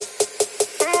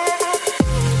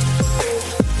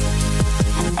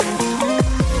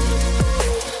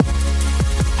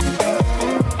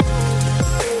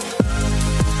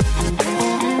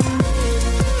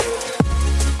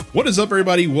What is up,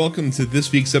 everybody? Welcome to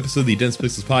this week's episode of the Dense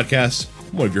Pixels Podcast.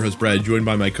 I'm one of your hosts, Brad, joined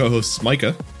by my co-hosts,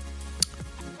 Micah.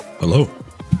 Hello.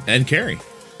 And Carrie.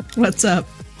 What's up?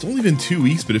 It's only been 2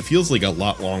 weeks, but it feels like a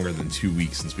lot longer than 2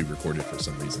 weeks since we recorded for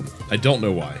some reason. I don't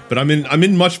know why, but I'm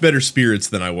in much better spirits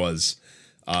than I was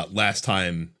last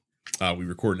time we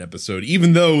recorded an episode,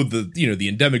 even though the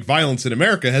endemic violence in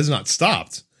America has not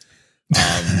stopped.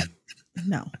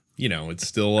 No. It's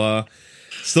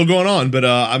still going on, but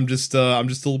I'm just a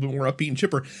little bit more upbeat and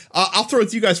chipper. I'll throw it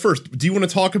to you guys first. Do you want to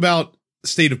talk about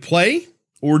state of play,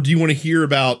 or do you want to hear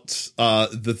about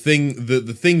the thing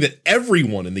that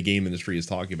everyone in the game industry is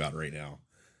talking about right now?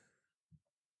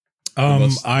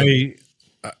 I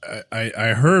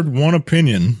heard one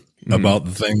opinion about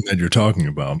the thing that you're talking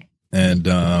about, and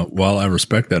while I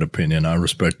respect that opinion, I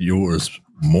respect yours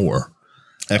more.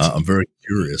 I'm very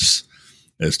curious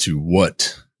as to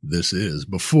what this is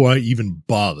before I even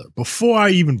bother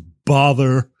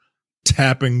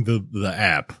tapping the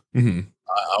app. I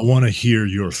want to hear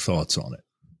your thoughts on it.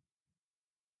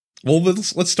 Well,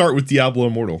 let's start with Diablo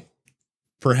Immortal,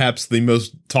 perhaps the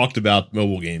most talked about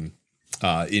mobile game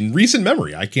in recent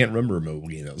memory. I can't remember a mobile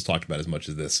game that was talked about as much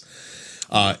as this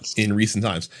in recent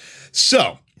times.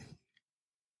 So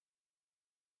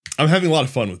I'm having a lot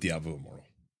of fun with Diablo Immortal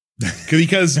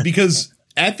because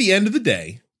at the end of the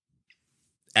day,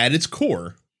 at its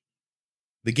core,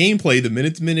 the gameplay, the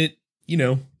minute-to-minute,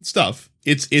 stuff,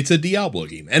 it's a Diablo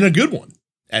game, and a good one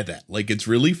at that. Like, it's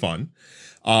really fun.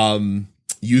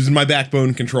 Using my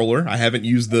Backbone controller, I haven't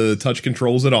used the touch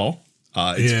controls at all.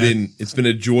 It's been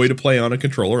a joy to play on a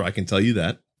controller, I can tell you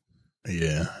that.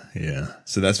 Yeah.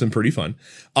 So that's been pretty fun.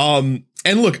 And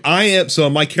look,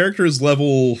 my character is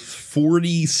level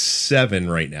 47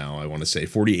 right now, I want to say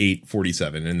 48,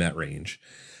 47, in that range.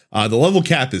 The level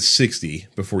cap is 60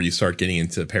 before you start getting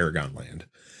into Paragon Land.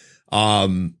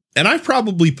 And I've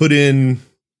probably put in,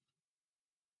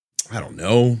 I don't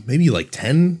know, maybe like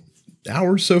 10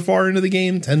 hours so far into the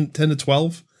game, 10 to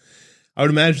 12. I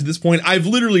would imagine at this point. I've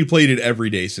literally played it every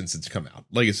day since it's come out.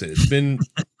 Like I said,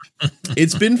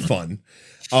 it's been fun.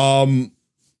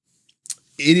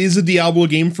 It is a Diablo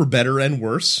game for better and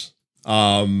worse.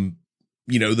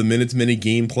 The minute-to-minute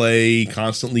gameplay,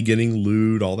 constantly getting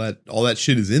loot, all that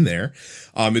shit is in there.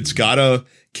 It's got a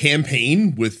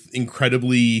campaign with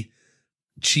incredibly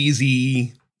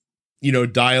cheesy,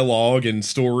 dialogue and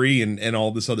story and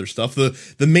all this other stuff.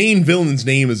 The main villain's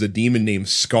name is a demon named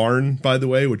Skarn, by the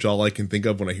way, which all I can think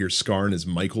of when I hear Skarn is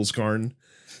Michael Skarn.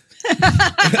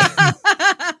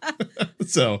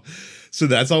 So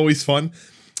that's always fun.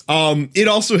 It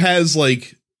also has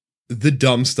like the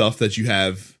dumb stuff that you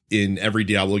have in every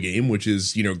Diablo game, which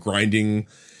is, grinding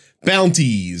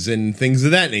bounties and things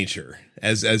of that nature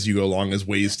as you go along, as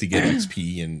ways to get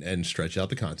XP and stretch out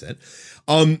the content.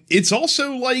 It's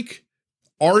also like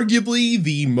arguably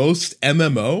the most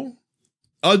MMO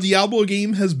a Diablo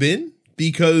game has been,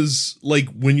 because like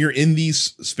when you're in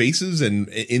these spaces and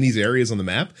in these areas on the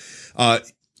map,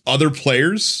 other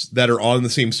players that are on the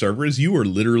same server as you are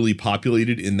literally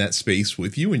populated in that space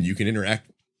with you, and you can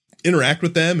interact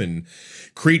with them and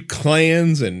create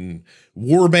clans and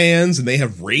war bands, and they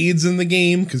have raids in the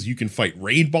game because you can fight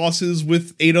raid bosses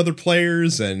with 8 other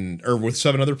players or with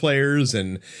 7 other players,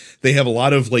 and they have a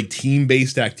lot of like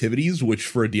team-based activities, which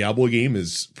for a Diablo game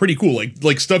is pretty cool.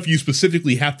 Like stuff you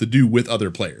specifically have to do with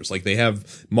other players. Like they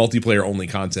have multiplayer only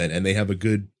content, and they have a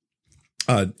good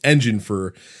engine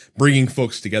for bringing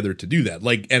folks together to do that.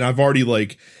 Like, and I've already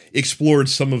like explored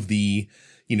some of the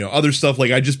other stuff.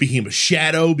 Like I just became a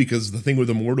shadow, because the thing with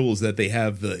Immortal is that they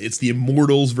have it's the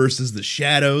Immortals versus the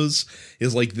Shadows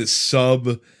is like this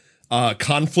sub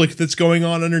conflict that's going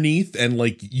on underneath. And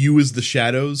like you as the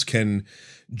Shadows can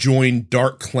join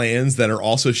dark clans that are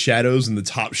also Shadows, and the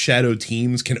top Shadow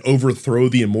teams can overthrow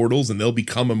the Immortals and they'll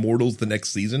become Immortals the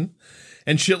next season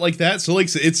and shit like that. So like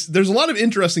there's a lot of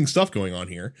interesting stuff going on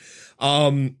here.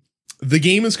 The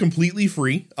game is completely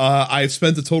free. I've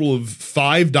spent a total of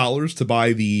 $5 to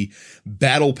buy the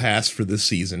Battle Pass for this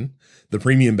season, the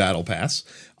Premium Battle Pass.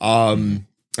 And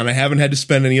I haven't had to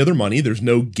spend any other money. There's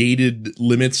no gated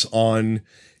limits on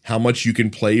how much you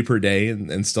can play per day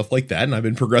and stuff like that. And I've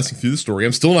been progressing through the story.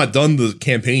 I'm still not done the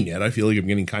campaign yet. I feel like I'm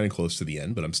getting kind of close to the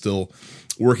end, but I'm still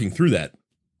working through that.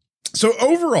 So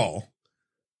overall,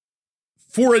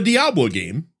 for a Diablo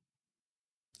game,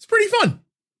 it's pretty fun.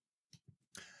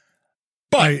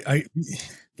 But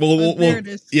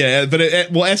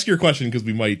we'll ask your question, because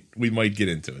we might get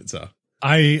into it. So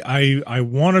I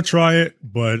want to try it,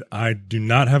 but I do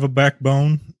not have a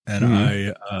backbone, and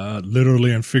I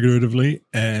literally and figuratively,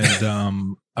 and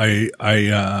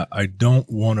I don't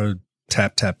want to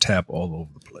tap, tap, tap all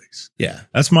over the place. Yeah.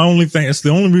 That's my only thing. It's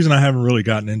the only reason I haven't really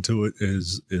gotten into it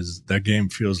is that game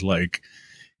feels like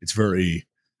it's very,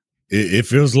 it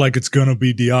feels like it's going to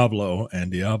be Diablo,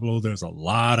 and Diablo, there's a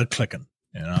lot of clicking,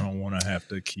 and I don't want to have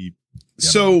to keep.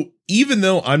 So even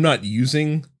though I'm not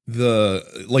using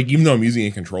even though I'm using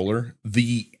a controller,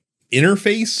 the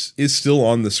interface is still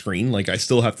on the screen. Like I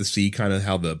still have to see kind of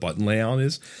how the button layout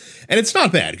is, and it's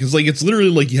not bad because like it's literally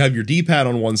like you have your D-pad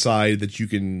on one side that you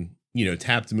can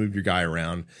tap to move your guy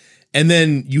around, and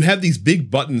then you have these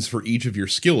big buttons for each of your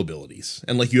skill abilities,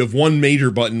 and like you have one major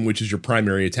button which is your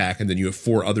primary attack, and then you have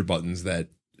 4 other buttons that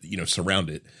surround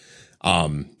it,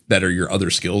 that are your other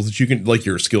skills that you can, like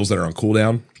your skills that are on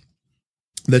cooldown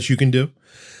that you can do.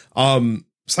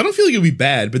 So I don't feel like it'd be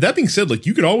bad, but that being said, like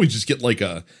you could always just get like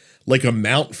a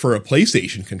mount for a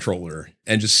PlayStation controller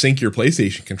and just sync your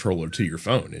PlayStation controller to your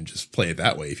phone and just play it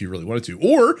that way if you really wanted to.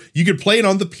 Or you could play it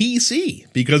on the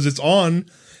PC because it's on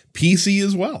PC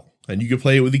as well. And you could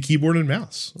play it with a keyboard and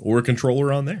mouse or a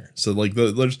controller on there. So like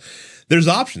there's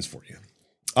options for you.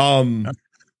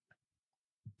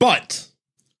 But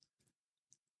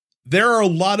there are a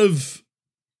lot of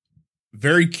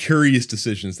very curious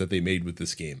decisions that they made with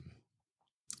this game.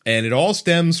 And it all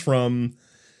stems from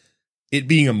it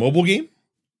being a mobile game,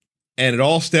 and it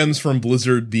all stems from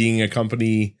Blizzard being a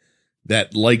company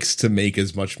that likes to make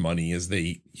as much money as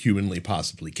they humanly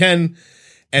possibly can,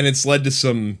 and it's led to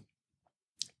some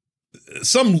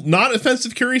not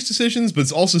offensive curious decisions, but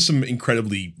it's also some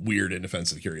incredibly weird and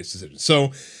offensive curious decisions.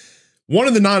 So one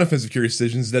of the non-offensive curious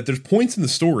decisions is that there's points in the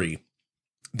story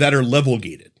that are level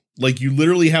gated. Like you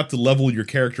literally have to level your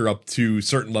character up to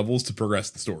certain levels to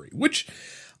progress the story, which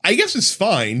I guess it's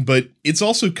fine, but it's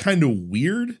also kind of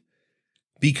weird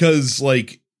because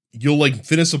like you'll like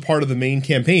finish a part of the main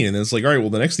campaign and then it's like, all right, well,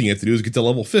 the next thing you have to do is get to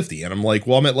level 50. And I'm like,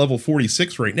 well, I'm at level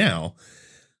 46 right now.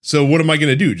 So what am I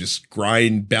going to do? Just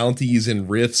grind bounties and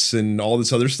rifts and all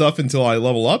this other stuff until I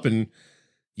level up? And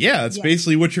yeah, that's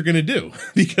basically what you're going to do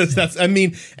because and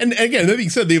again, that being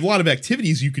said, they have a lot of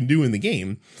activities you can do in the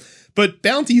game, but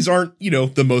bounties aren't,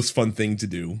 the most fun thing to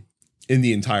do in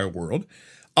the entire world.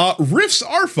 Rifts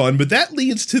are fun, but that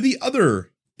leads to the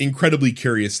other incredibly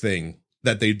curious thing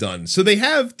that they've done. So they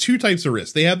have 2 types of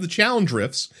rifts. They have the challenge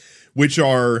rifts, which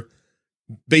are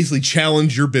basically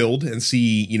challenge your build and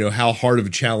see, how hard of a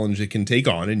challenge it can take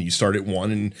on. And you start at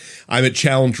 1, and I'm at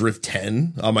challenge rift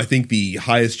 10. I think the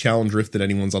highest challenge rift that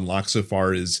anyone's unlocked so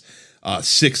far is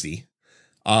 60.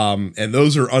 And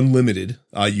those are unlimited.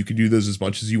 You can do those as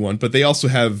much as you want, but they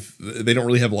don't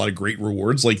really have a lot of great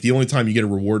rewards. Like the only time you get a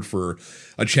reward for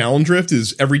a challenge rift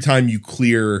is every time you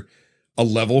clear a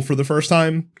level for the first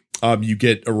time, you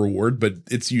get a reward, but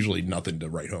it's usually nothing to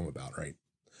write home about. Right.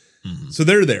 Mm-hmm. So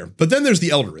they're there, but then there's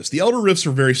the Elder Rifts. The Elder Rifts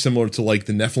are very similar to like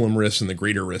the Nephilim Rifts and the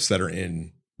Greater Rifts that are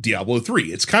in Diablo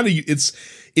 3. It's kind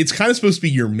of supposed to be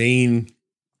your main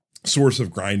source of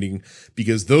grinding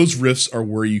because those rifts are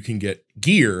where you can get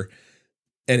gear,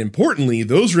 and importantly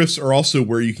those rifts are also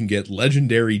where you can get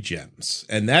legendary gems,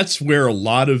 and that's where a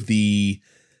lot of the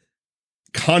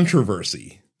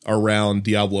controversy around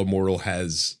Diablo Immortal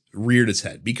has reared its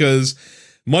head because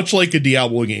much like a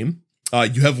Diablo game,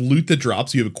 you have loot that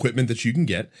drops, you have equipment that you can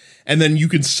get, and then you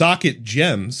can socket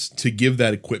gems to give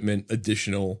that equipment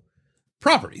additional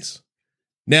properties.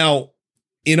 Now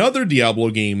in other Diablo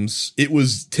games, it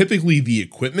was typically the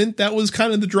equipment that was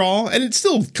kind of the draw, and it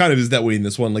still kind of is that way in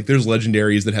this one. Like there's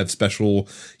legendaries that have special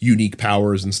unique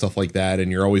powers and stuff like that,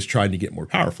 and you're always trying to get more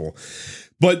powerful.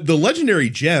 But the legendary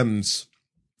gems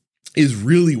is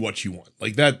really what you want.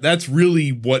 Like that's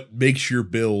really what makes your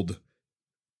build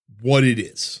what it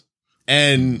is.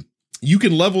 And you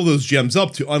can level those gems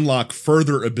up to unlock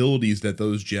further abilities that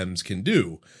those gems can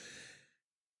do.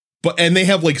 And they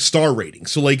have like star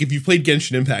ratings. So like if you've played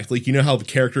Genshin Impact, like how the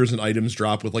characters and items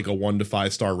drop with like a 1 to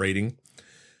 5 star rating.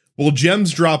 Well,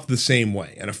 gems drop the same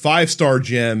way. And a 5-star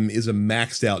gem is a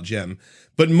maxed out gem.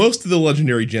 But most of the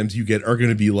legendary gems you get are going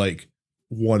to be like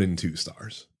 1 and 2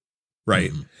 stars.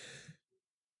 Right? Mm-hmm.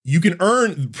 You can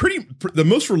earn the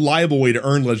most reliable way to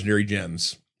earn legendary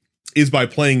gems is by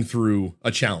playing through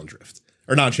a challenge rift.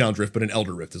 Or not a challenge rift, but an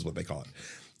Elder Rift is what they call it.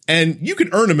 And you can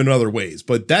earn them in other ways,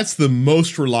 but that's the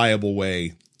most reliable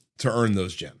way to earn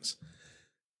those gems.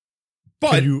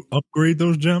 But can you upgrade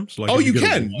those gems? Like you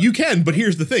can. But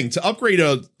here's the thing: to upgrade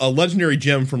a legendary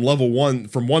gem from level 1,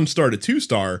 from 1 star to 2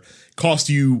 star, costs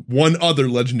you 1 other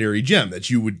legendary gem that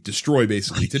you would destroy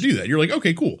basically to do that. You're like,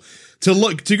 okay, cool.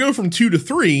 To go from 2 to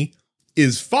 3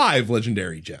 is 5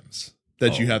 legendary gems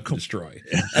that you have to destroy.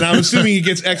 And I'm assuming it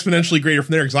gets exponentially greater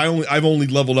from there because I've only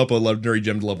leveled up a legendary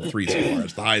gem to level 3 so far.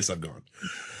 It's the highest I've gone.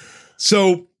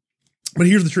 So But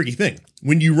here's the tricky thing.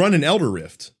 When you run an Elder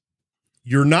Rift,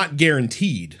 you're not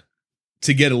guaranteed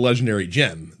to get a legendary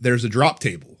gem. There's a drop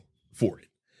table for it.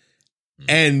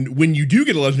 And when you do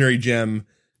get a legendary gem,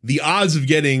 the odds of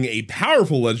getting a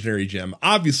powerful legendary gem,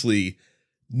 obviously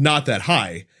not that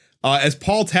high. As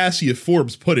Paul Tassi of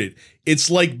Forbes put it, it's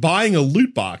like buying a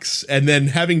loot box and then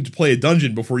having to play a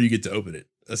dungeon before you get to open it.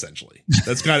 Essentially,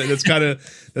 that's kind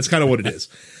of what it is.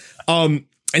 And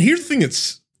here's the thing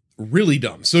that's really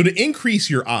dumb. So to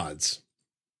increase your odds,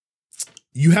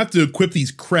 you have to equip these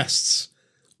crests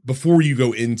before you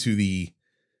go into the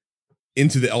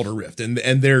Elder Rift, and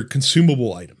they're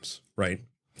consumable items, right?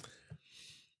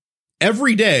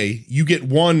 Every day you get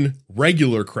one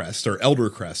regular crest or Elder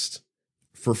crest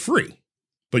for free,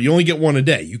 but you only get one a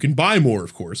day. You can buy more,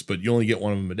 of course, but you only get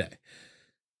one of them a day.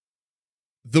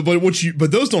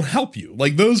 But those don't help you.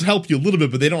 Like, those help you a little bit,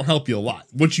 but they don't help you a lot.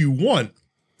 What you want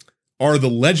are the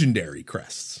legendary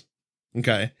crests.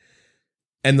 Okay.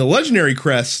 And the legendary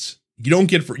crests you don't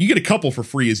get you get a couple for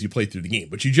free as you play through the game,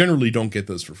 but you generally don't get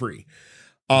those for free.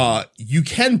 You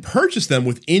can purchase them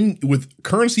with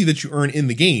currency that you earn in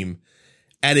the game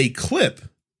at a clip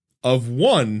of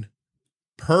 1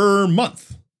 per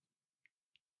month.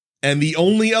 And the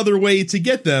only other way to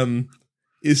get them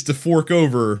is to fork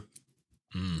over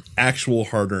actual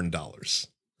hard-earned dollars.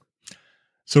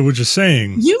 So what you're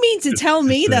saying... You mean to tell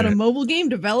me that a mobile game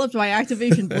developed by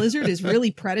Activision Blizzard is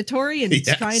really predatory and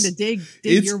it's trying to dig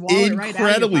your wallet right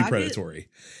out of your pocket? It's incredibly predatory.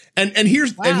 And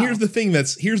here's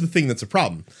the thing that's a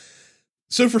problem.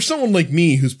 So for someone like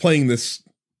me who's playing this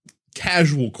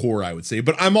casual core, I would say,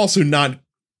 but I'm also not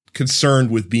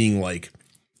concerned with being like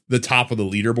the top of the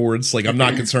leaderboards. Like, I'm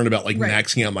not concerned about like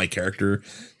maxing out my character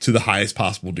to the highest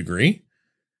possible degree.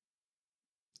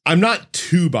 I'm not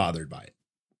too bothered by it.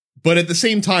 But at the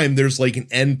same time, there's like an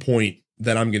end point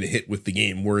that I'm going to hit with the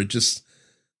game where it just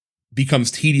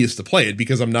becomes tedious to play it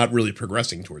because I'm not really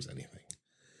progressing towards anything.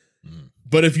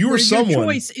 But if you were someone, your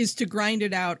choice is to grind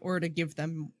it out or to give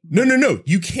them. No.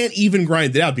 You can't even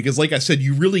grind it out because, like I said,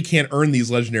 you really can't earn these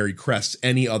legendary crests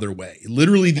any other way.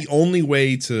 Literally, the only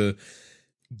way to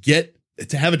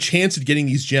have a chance at getting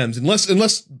these gems, unless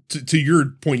to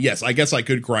your point, yes, I guess I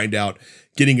could grind out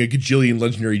getting a gajillion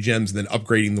legendary gems and then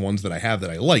upgrading the ones that I have that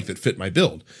I like that fit my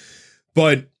build.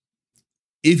 But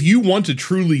if you want to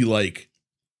truly like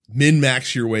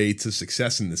min-max your way to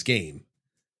success in this game,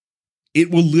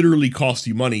 it will literally cost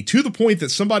you money, to the point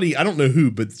that somebody, I don't know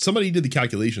who, but somebody did the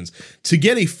calculations. To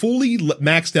get a fully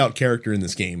maxed out character in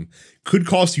this game could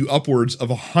cost you upwards of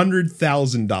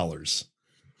 $100,000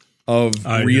 of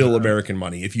real American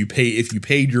money if you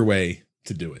paid your way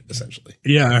to do it, essentially.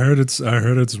 Yeah, I heard it's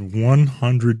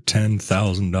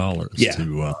 $110,000. Yeah.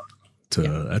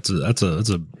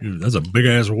 That's a big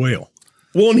ass whale.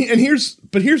 Well, and here's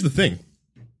the thing.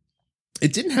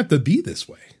 It didn't have to be this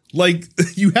way. Like,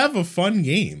 you have a fun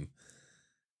game.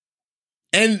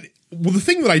 And well, the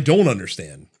thing that I don't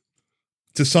understand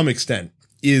to some extent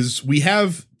is we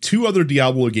have 2 other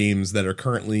Diablo games that are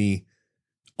currently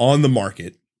on the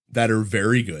market that are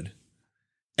very good.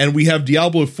 And we have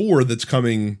Diablo 4 that's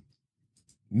coming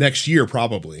next year,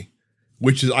 probably,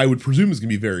 which is, I would presume, is going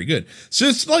to be very good. So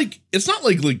it's not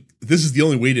like this is the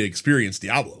only way to experience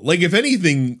Diablo. Like, if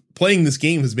anything, playing this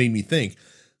game has made me think,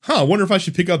 I wonder if I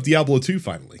should pick up Diablo 2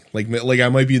 finally. Like I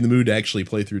might be in the mood to actually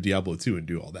play through Diablo 2 and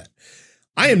do all that.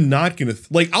 I am not going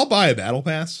to, I'll buy a battle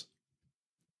pass.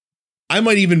 I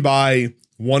might even buy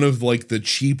one of like the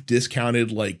cheap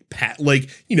discounted you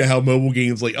know how mobile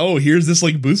games here's this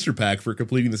like booster pack for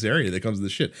completing this area that comes with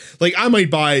this shit. Like, I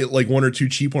might buy like 1 or 2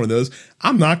 cheap one of those.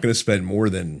 I'm not going to spend more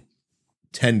than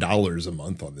 $10 a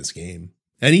month on this game.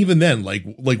 And even then, like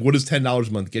what does $10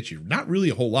 a month get you? Not really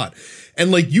a whole lot.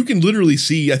 And like, you can literally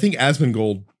see, I think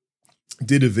Asmongold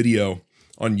did a video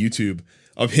on YouTube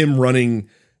of him running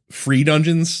free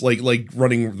dungeons, like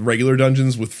running regular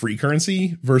dungeons with free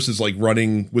currency versus like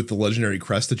running with the legendary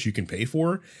crest that you can pay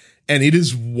for. And it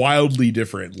is wildly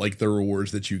different, like the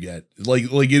rewards that you get.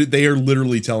 They are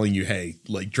literally telling you, hey,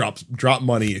 like drop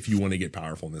money if you want to get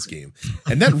powerful in this game.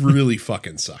 And that really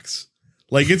fucking sucks.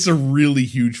 Like, it's a really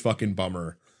huge fucking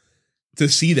bummer to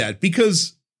see that,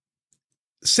 because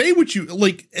say what you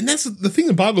like. And that's the thing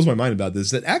that boggles my mind about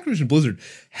this, that Activision Blizzard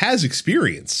has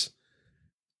experience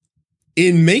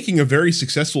in making a very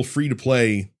successful free to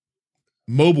play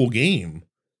mobile game.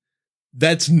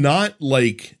 That's not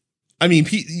like, I mean,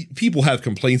 people have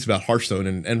complaints about Hearthstone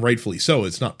and rightfully so.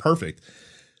 It's not perfect,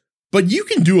 but you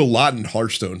can do a lot in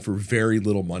Hearthstone for very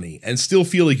little money and still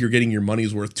feel like you're getting your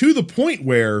money's worth, to the point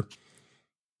where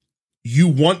you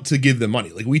want to give them money.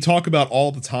 Like, we talk about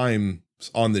all the time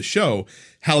on this show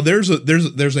how there's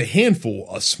a handful,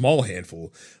 a small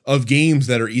handful of games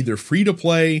that are either free to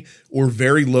play or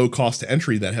very low cost to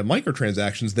entry that have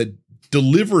microtransactions that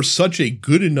deliver such a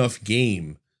good enough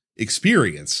game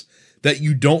experience that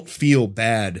you don't feel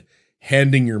bad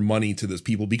handing your money to those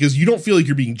people because you don't feel like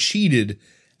you're being cheated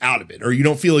out of it, or you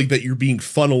don't feel like that you're being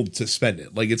funneled to spend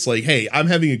it. Like, it's like, hey, I'm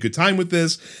having a good time with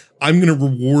this. I'm going to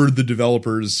reward the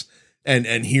developers. And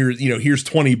here's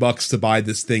 $20 to buy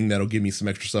this thing that'll give me some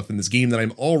extra stuff in this game that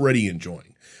I'm already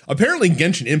enjoying. Apparently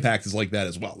Genshin Impact is like that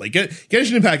as well. Like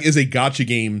Genshin Impact is a gacha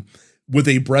game with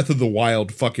a Breath of the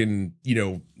Wild fucking,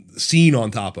 scene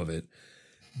on top of it.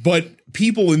 But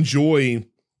people enjoy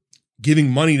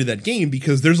giving money to that game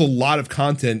because there's a lot of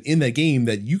content in that game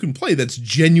that you can play that's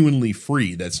genuinely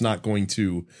free. That's not going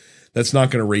to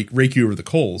rake you over the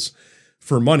coals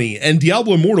for money. And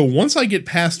Diablo Immortal, once I get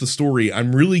past the story,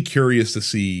 I'm really curious to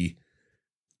see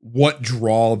what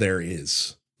draw there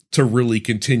is to really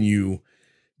continue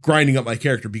grinding up my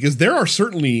character, because there are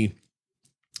certainly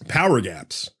power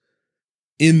gaps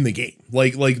in the game.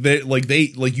 Like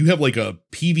you have like a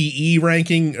PvE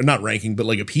ranking, or not ranking, but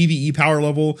like a PvE power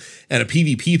level and a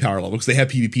PvP power level, because they have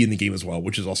PvP in the game as well,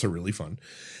 which is also really fun.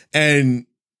 And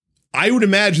I would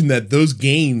imagine that those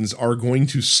gains are going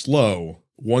to slow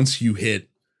once you hit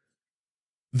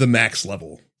the max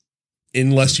level,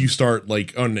 unless you start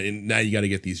like, oh, now you got to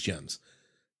get these gems.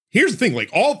 Here's the thing,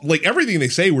 everything they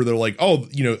say where they're like, oh,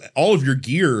 all of your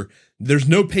gear, there's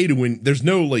no pay to win. There's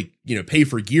no pay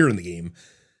for gear in the game.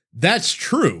 That's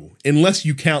true, unless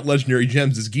you count legendary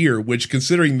gems as gear, which,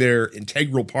 considering they're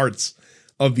integral parts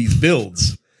of these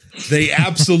builds, they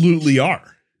absolutely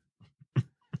are.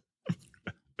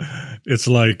 It's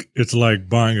like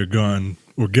buying a gun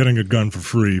or getting a gun for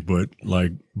free, but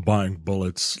like buying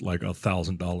bullets like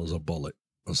 $1,000 a bullet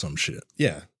or some shit.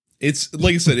 Yeah, it's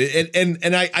like I said,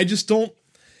 and I just don't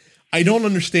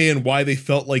understand why they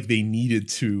felt like they needed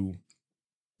to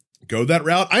go that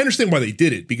route. I understand why they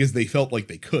did it, because they felt like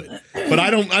they could, but I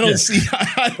don't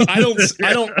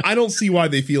see why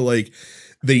they feel like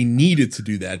they needed to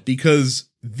do that, because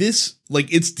this,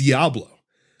 it's Diablo,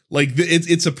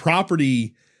 it's a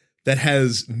property that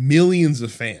has millions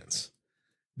of fans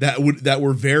that would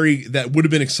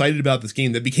have been excited about this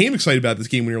game, that became excited about this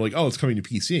game when you're like, oh, it's coming to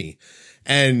PC.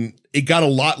 And it got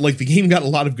the game got a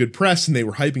lot of good press, and they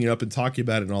were hyping it up and talking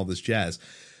about it and all this jazz.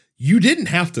 You didn't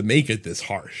have to make it this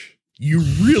harsh. You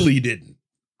really didn't.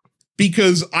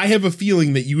 Because I have a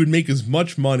feeling that you would make as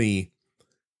much money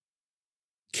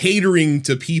catering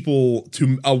to people,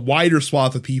 to a wider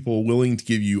swath of people willing to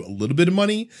give you a little bit of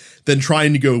money, than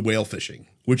trying to go whale fishing,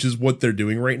 which is what they're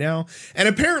doing right now. And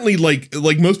apparently, like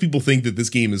most people think that this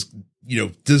game is,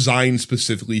 designed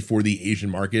specifically for the Asian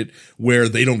market, where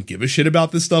they don't give a shit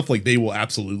about this stuff. Like, they will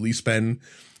absolutely spend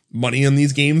money on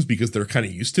these games because they're kind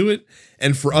of used to it.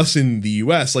 And for us in the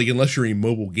US, unless you're a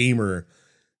mobile gamer,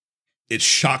 it's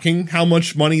shocking how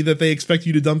much money that they expect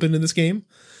you to dump into this game.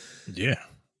 Yeah.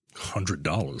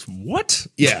 $100. What?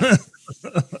 Yeah.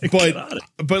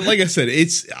 but like I said,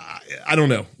 it's, I don't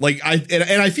know.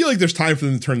 I feel like there's time for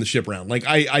them to turn the ship around.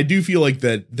 I do feel like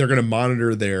that they're going to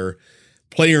monitor their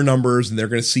player numbers, and they're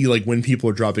going to see when people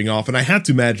are dropping off. And I have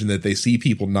to imagine that they see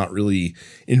people not really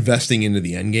investing into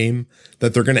the end game,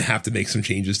 that they're going to have to make some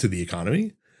changes to the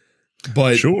economy.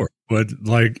 But sure. But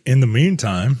in the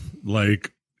meantime,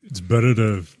 it's better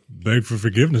to beg for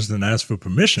forgiveness than ask for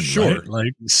permission. Sure.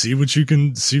 Right? see what you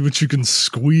can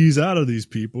squeeze out of these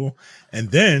people, and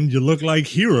then you look like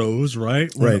heroes, right?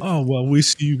 Right. Oh, well, we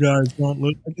see you guys don't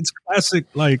look like it's classic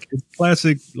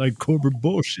corporate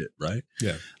bullshit, right?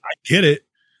 Yeah. I get it.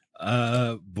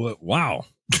 But wow.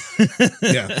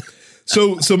 Yeah.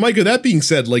 So Micah, that being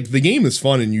said, the game is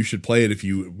fun and you should play it if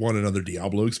you want another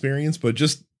Diablo experience, but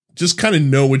just kind of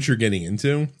know what you're getting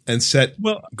into and set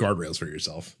guardrails for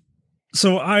yourself.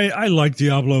 So I like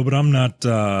Diablo, but I'm not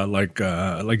like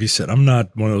you said, I'm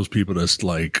not one of those people that's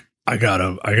like, I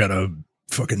gotta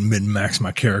fucking min-max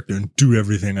my character and do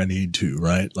everything I need to,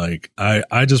 right?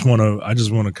 I just want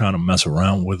to kind of mess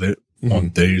around with it on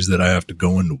days that I have to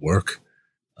go into work.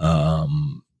 So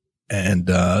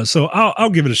I'll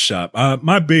give it a shot.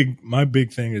 My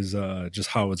big thing is just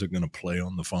how is it going to play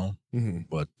on the phone?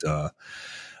 But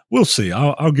we'll see.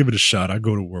 I'll give it a shot. I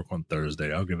go to work on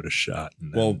Thursday. I'll give it a shot.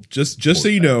 Well, just so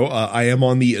you know, I am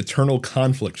on the Eternal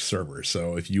Conflict server.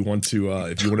 So if you want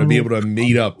to be able to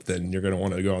meet up, then you're going to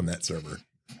want to go on that server.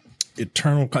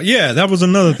 Yeah, that was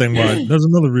another thing. That's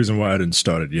another reason why I didn't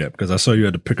start it yet, because I saw you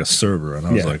had to pick a server, and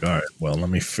I was like, all right, well, let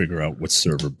me figure out what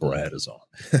server Brad is on.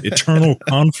 Eternal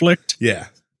Conflict. Yeah.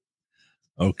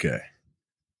 Okay.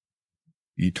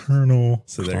 Eternal.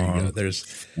 So there you go. There's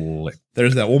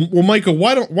that. Well, Michael,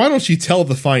 why don't you tell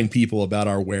the fine people about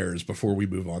our wares before we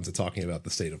move on to talking about the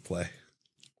state of play?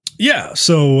 Yeah.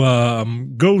 So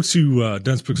go to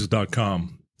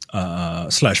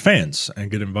densepixels.com/fans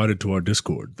and get invited to our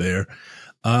Discord there.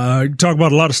 Talk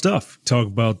about a lot of stuff.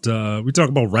 We talk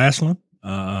about wrestling,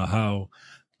 how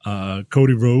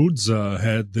Cody Rhodes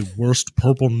had the worst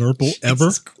purple nurple ever.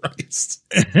 Jesus Christ.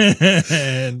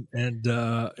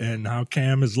 and how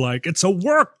Cam is like, it's a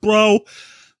work, bro.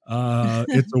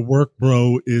 It's a work,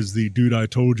 bro is the dude I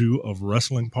told you of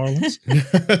wrestling parlance.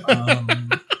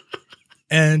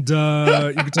 And you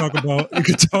can talk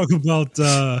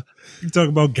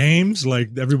about games, like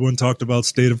everyone talked about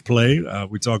state of play.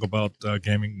 We talk about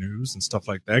gaming news and stuff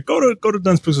like that. Go to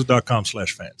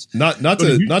densepixels.com/fans.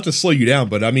 Not to slow you down,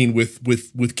 but I mean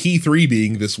with Key 3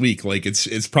 being this week, like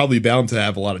it's probably bound to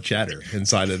have a lot of chatter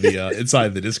inside of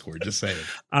the Discord. Just saying.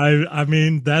 I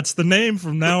mean that's the name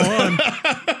from now on.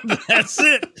 That's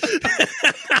it.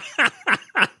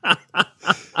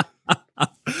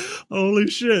 Holy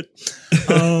shit.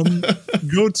 Go to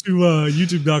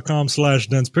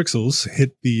youtube.com/densepixels,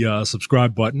 hit the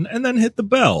subscribe button, and then hit the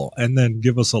bell, and then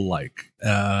give us a like,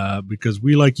 because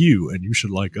we like you, and you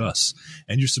should like us.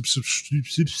 And you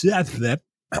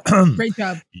Great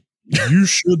job. You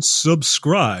should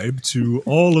subscribe to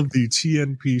all of the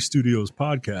TNP Studios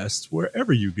podcasts,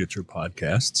 wherever you get your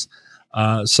podcasts.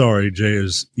 Sorry, Jay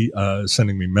is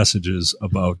sending me messages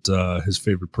about his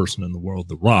favorite person in the world,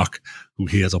 The Rock, who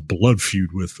he has a blood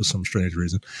feud with for some strange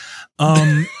reason.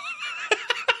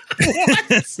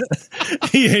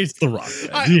 He hates The Rock.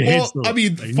 I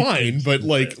mean, fine, but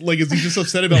like, is he just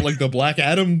upset about like the Black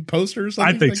Adam poster or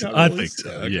something? I think so.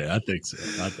 Okay. Yeah, I think so.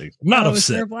 Not upset. Is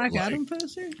there a Black Adam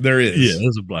poster? There is. Yeah,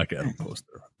 there's a Black Adam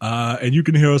poster. And you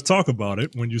can hear us talk about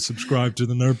it when you subscribe to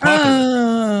the Nerd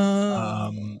Pocket.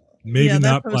 Maybe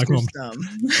not Black on.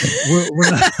 We're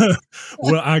not.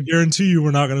 Well, I guarantee you, we're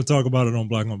not going to talk about it on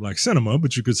Black Cinema,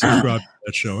 but you could subscribe to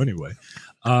that show anyway.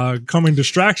 Coming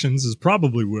Distractions is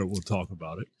probably where we'll talk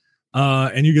about it.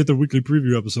 And you get the weekly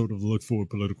preview episode of the Look Forward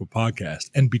Political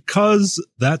Podcast. And because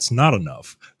that's not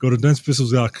enough, go to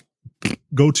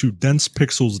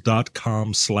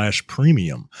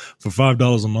densepixels.com/premium for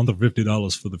 $5 a month or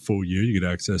 $50 for the full year. You get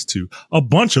access to a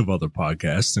bunch of other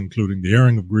podcasts, including The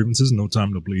Airing of Grievances, No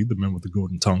Time to Bleed, The Men with the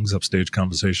Golden Tongues, Upstage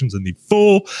Conversations, and the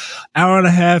full hour and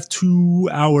a half, 2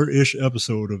 hour-ish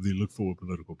episode of the Look Forward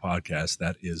Political Podcast.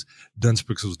 That is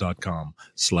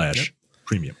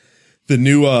densepixels.com/premium. The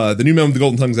new Men with the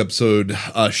Golden Tongues episode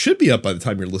should be up by the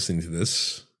time you're listening to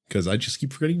this, because I just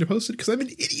keep forgetting to post it because I'm an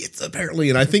idiot apparently,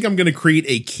 and I think I'm going to create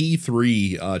a Key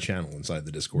 3 channel inside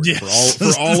the Discord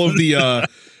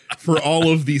for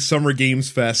all of the Summer Games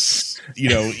Fest,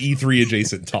 E3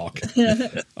 adjacent talk.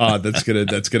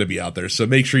 That's gonna be out there. So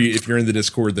make sure if you're in the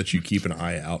Discord that you keep an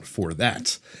eye out for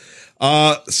that.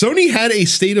 Sony had a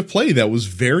state of play that was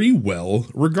very well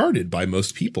regarded by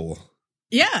most people.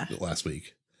 Yeah, last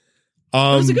week. It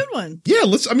was a good one. Yeah,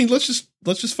 let's just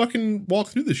fucking walk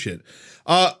through this shit.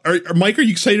 Mike, are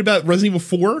you excited about Resident Evil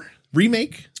 4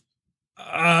 remake?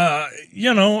 I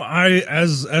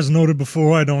as noted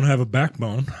before, I don't have a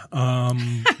backbone.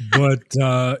 But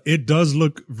it does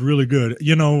look really good.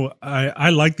 I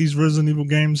like these Resident Evil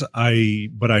games.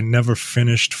 But I never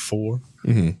finished 4.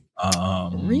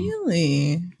 Mm-hmm.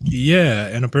 Really? Yeah,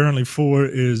 and apparently 4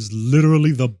 is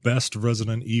literally the best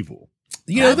Resident Evil.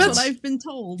 That's what I've been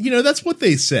told. That's what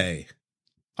they say.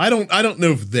 I don't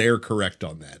know if they're correct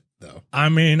on that though. I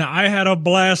mean, I had a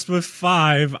blast with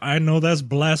 5. I know that's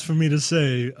blasphemy to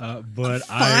say, but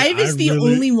 5 is the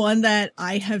only one that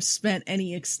I have spent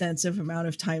any extensive amount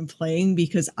of time playing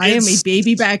because I am a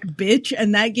baby back bitch,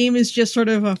 and that game is just sort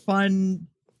of a fun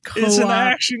It's an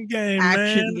action game,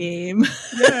 man.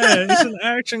 Yeah, it's an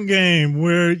action game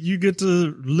where you get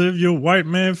to live your white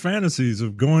man fantasies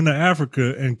of going to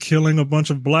Africa and killing a bunch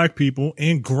of black people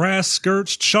in grass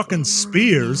skirts, chucking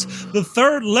spears. The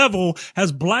 3rd level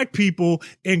has black people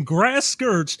in grass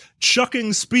skirts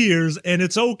chucking spears, and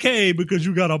it's okay because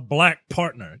you got a black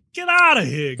partner. Get out of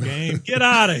here, game. Get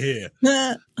out of here.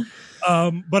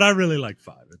 But I really like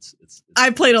 5.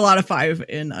 I played a lot of 5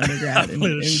 in undergrad and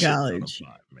in college.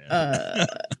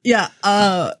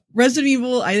 Resident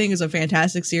Evil I think is a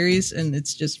fantastic series, and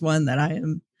it's just one that I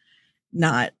am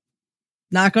not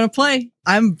going to play.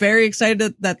 I'm very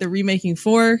excited that they're remaking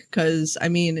 4 because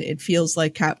it feels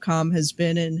like Capcom has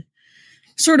been in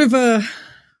sort of a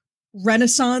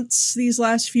renaissance these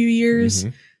last few years.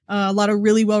 Mm-hmm. A lot of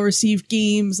really well received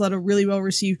games, a lot of really well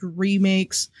received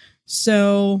remakes.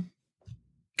 So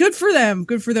good for them.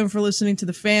 Good for them for listening to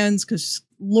the fans, because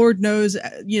Lord knows,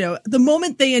 the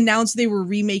moment they announced they were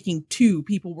remaking 2,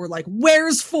 people were like,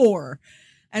 where's 4?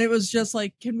 And it was just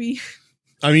like, can we...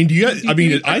 I mean,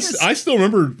 I still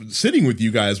remember sitting with you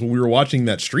guys when we were watching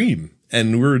that stream,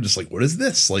 and we were just like, what is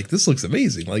this? Like, this looks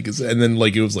amazing. Like, and then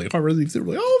like, it was like, Resident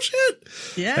Evil 2, like, oh shit.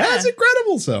 Yeah. That's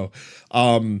incredible. So,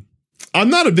 I'm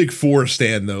not a big 4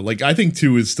 stan though. Like, I think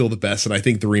 2 is still the best, and I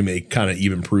think the remake kind of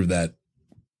even proved that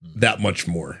much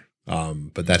more.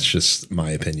 But that's just my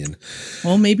opinion.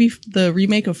 Well, maybe the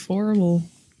remake of 4 will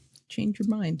change your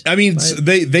mind. I mean,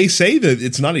 they say that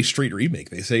it's not a straight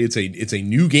remake. They say it's a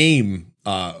new game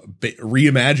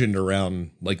reimagined around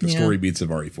like the story beats of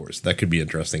RE4. So that could be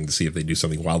interesting to see if they do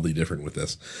something wildly different with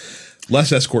this.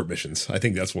 Less escort missions. I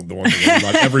think that's the one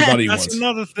thing everybody wants. That's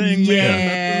another thing, man.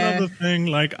 That's another thing.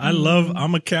 Like,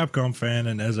 I'm a Capcom fan,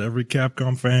 and as every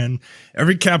Capcom fan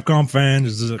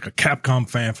is like a Capcom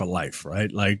fan for life,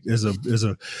 right? Like,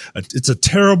 it's a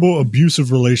terrible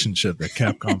abusive relationship that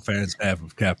Capcom fans have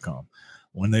with Capcom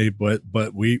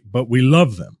but we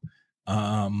love them.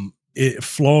 It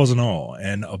flaws and all,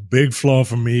 and a big flaw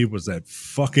for me was that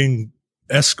fucking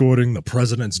escorting the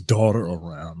president's daughter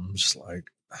around. I'm just like,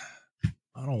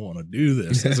 I don't want to do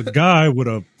this. There's a guy with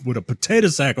a potato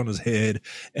sack on his head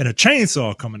and a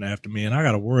chainsaw coming after me, and I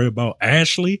got to worry about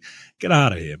Ashley. Get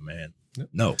out of here, man.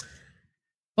 No.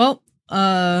 Well,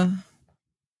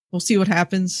 we'll see what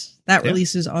happens. That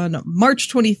releases on March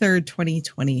 23rd,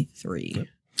 2023.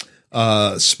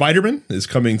 Spider-Man is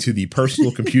coming to the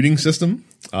personal computing system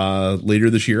later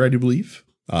this year, I do believe.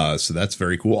 So that's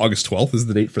very cool. August 12th is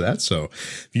the date for that. So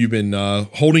if you've been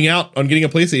holding out on getting a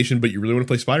PlayStation, but you really want to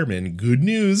play Spider-Man, good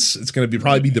news. It's going to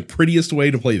probably be the prettiest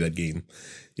way to play that game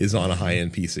is on a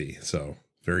high-end PC. So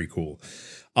very cool.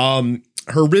 Horizon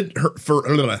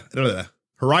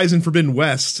Forbidden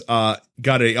West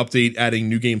got a update adding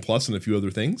New Game Plus and a few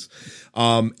other things.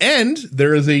 And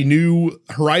there is a new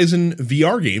Horizon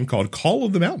VR game called Call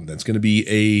of the Mountain. That's going to be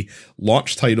a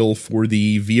launch title for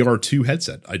the VR2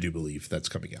 headset, I do believe, that's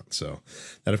coming out. So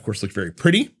that, of course, looks very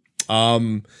pretty. A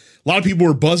lot of people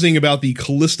were buzzing about the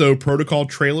Callisto Protocol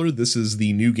trailer. This is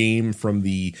the new game from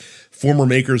the former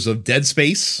makers of Dead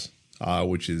Space,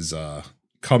 which is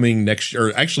coming next year,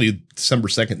 or actually December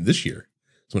 2nd this year.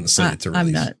 When it's slated to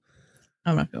release.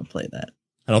 I'm not going to play that.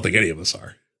 I don't think any of us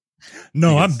are.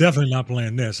 No, I'm definitely not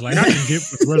playing this. Like, I can get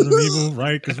with Resident Evil,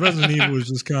 right? Because Resident Evil is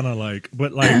just kind of like,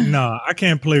 but like, nah, I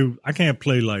can't play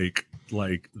like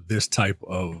this type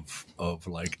of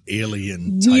like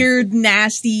alien weird,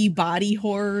 nasty body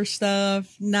horror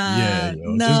stuff. Nah, yeah,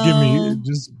 yo, no.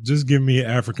 Just give me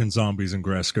African zombies and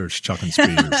grass skirts chucking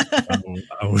spears.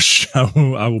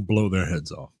 I will blow their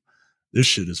heads off. This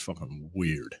shit is fucking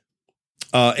weird.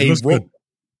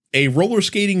 A roller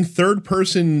skating third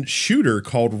person shooter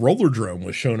called Rollerdrome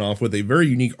was shown off with a very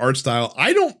unique art style.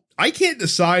 I can't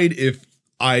decide if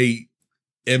I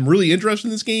am really interested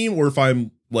in this game or if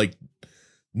I'm like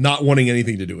not wanting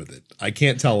anything to do with it. I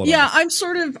can't tell. Yeah, I'm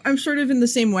sort of in the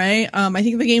same way. I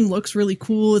think the game looks really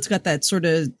cool. It's got that sort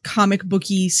of comic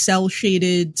booky cell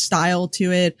shaded style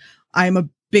to it. I'm a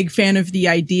big fan of the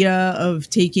idea of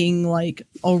taking like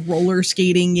a roller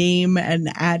skating game and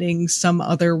adding some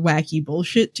other wacky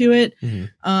bullshit to it.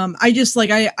 Mm-hmm. I just like,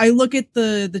 I look at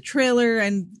the trailer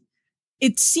and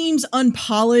it seems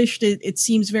unpolished. It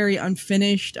seems very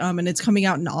unfinished. And it's coming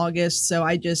out in August. So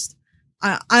I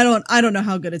don't know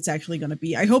how good it's actually going to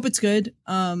be. I hope it's good.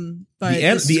 But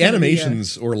the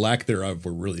animations or lack thereof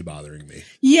were really bothering me.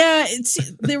 Yeah.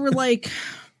 They were like,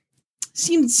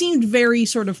 seemed very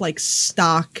sort of like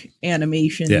stock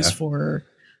animations for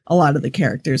a lot of the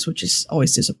characters, which is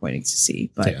always disappointing to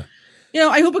see. But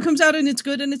I hope it comes out and it's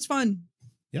good and it's fun.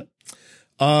 Yep.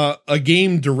 A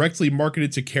game directly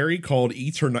marketed to Carrie called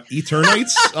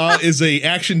Eternites is a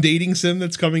action dating sim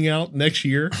that's coming out next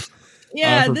year.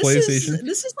 Yeah, for PlayStation.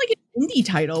 This is like an indie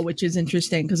title, which is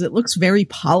interesting because it looks very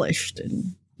polished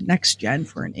and next gen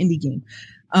for an indie game.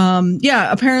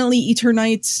 Apparently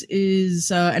Eternites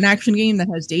is an action game that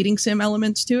has dating sim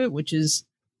elements to it, which is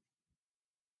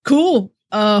cool.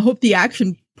 Hope the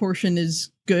action portion is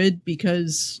good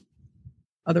because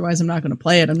otherwise I'm not going to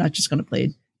play it. I'm not just going to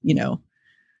play,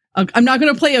 I'm not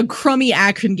going to play a crummy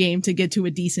action game to get to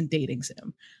a decent dating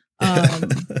sim.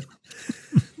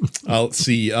 Let's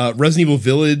see. Resident Evil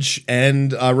Village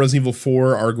and Resident Evil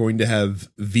 4 are going to have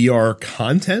VR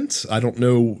content. I don't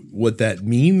know what that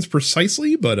means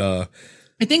precisely, but I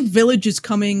think Village is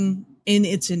coming in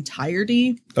its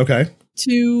entirety. Okay.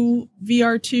 To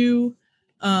VR2.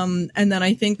 And then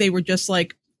I think they were just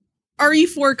like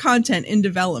RE4 content in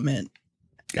development.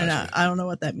 Gotcha. And I don't know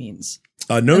what that means.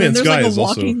 No Man's Sky is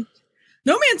also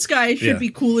No Man's Sky should be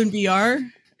cool in VR.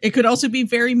 It could also be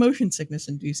very motion sickness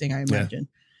inducing, I imagine.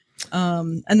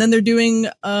 And then they're doing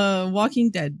a Walking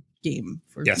Dead game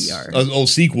for VR. A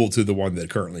sequel to the one that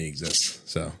currently exists.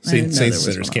 So Saints and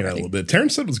Sinners came out a little bit.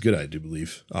 Terrence said it was good, I do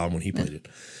believe, when he played it.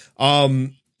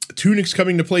 Tunic's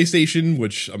coming to PlayStation,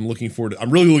 which I'm looking forward to. I'm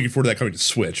really looking forward to that coming to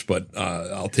Switch, but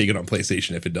I'll take it on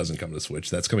PlayStation if it doesn't come to Switch.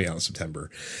 That's coming out in September.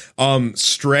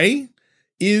 Stray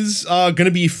is going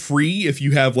to be free if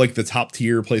you have like the top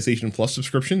tier PlayStation Plus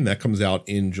subscription. That comes out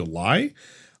in July.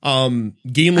 Game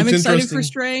looks I'm excited interesting. for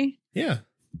Stray. Yeah.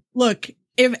 Look,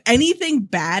 if anything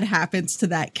bad happens to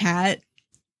that cat,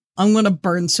 I'm going to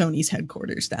burn Sony's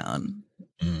headquarters down.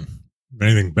 If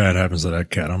anything bad happens to that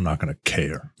cat, I'm not going to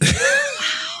care.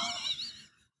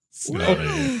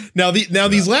 Now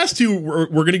these last two, we're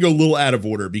going to go a little out of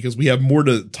order because we have more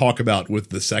to talk about with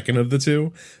the second of the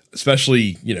two,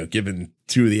 especially, given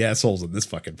two of the assholes in this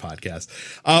fucking podcast.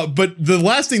 But the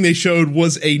last thing they showed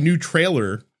was a new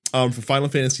trailer for Final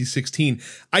Fantasy 16.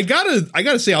 I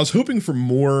gotta say, I was hoping for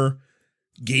more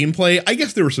gameplay. I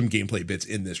guess there were some gameplay bits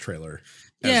in this trailer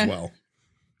as well.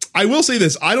 I will say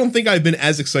this. I don't think I've been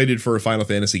as excited for a Final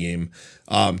Fantasy game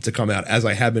to come out as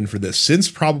I have been for this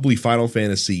since probably Final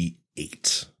Fantasy VIII.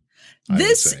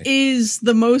 This is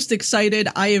the most excited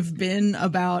I have been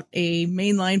about a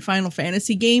mainline Final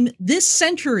Fantasy game this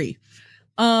century.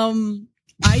 I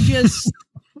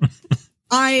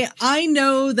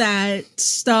know that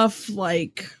stuff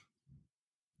like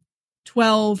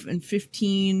 12 and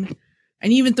 15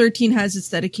 and even 13 has its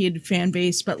dedicated fan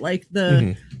base, but like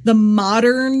the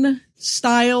modern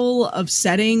style of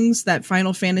settings that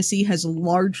Final Fantasy has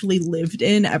largely lived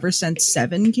in ever since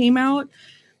 7 came out,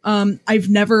 I've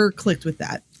never clicked with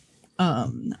that.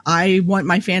 I want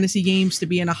my fantasy games to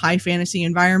be in a high fantasy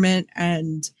environment,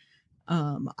 and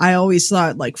I always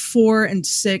thought like 4 and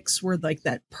 6 were like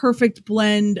that perfect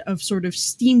blend of sort of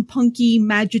steampunky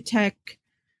Magitech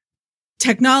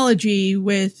technology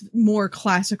with more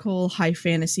classical high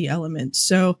fantasy elements.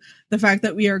 So the fact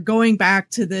that we are going back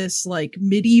to this like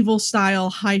medieval style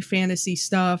high fantasy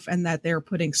stuff, and that they're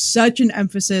putting such an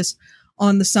emphasis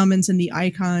on the summons and the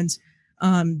icons,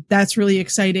 that's really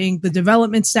exciting. The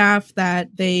development staff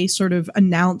that they sort of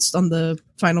announced on the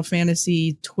Final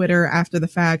Fantasy Twitter after the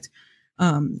fact,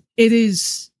 it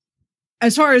is,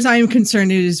 as far as I am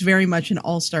concerned, it is very much an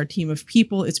all-star team of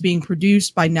people. It's being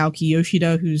produced by Naoki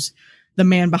Yoshida, who's the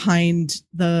man behind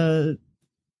the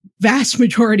vast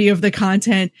majority of the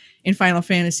content in Final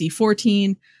Fantasy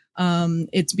XIV.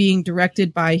 It's being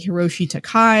directed by Hiroshi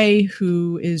Takai,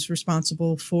 who is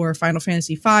responsible for Final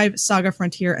Fantasy V, Saga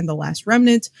Frontier, and The Last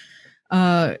Remnant.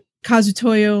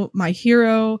 Kazutoyo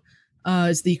Maehiro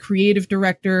is the creative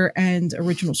director and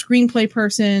original screenplay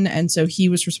person, and so he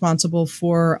was responsible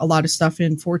for a lot of stuff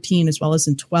in 14 as well as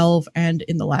in 12 and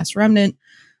in The Last Remnant.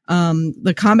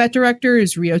 The combat director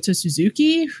is Ryota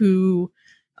Suzuki, who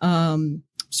is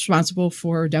responsible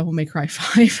for Devil May Cry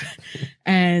 5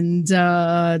 and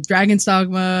Dragon's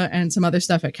Dogma and some other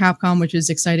stuff at Capcom, which is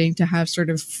exciting to have sort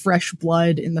of fresh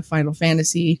blood in the Final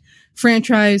Fantasy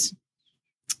franchise.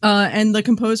 And the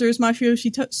composer is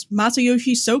Masayoshi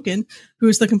Soken, who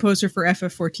is the composer for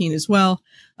FF14 as well,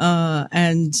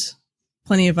 and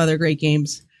plenty of other great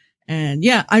games. And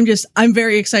yeah, I'm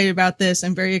very excited about this.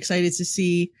 I'm very excited to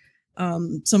see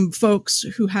some folks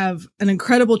who have an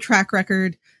incredible track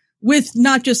record with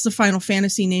not just the Final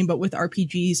Fantasy name, but with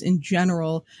RPGs in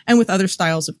general and with other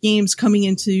styles of games coming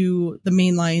into the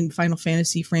mainline Final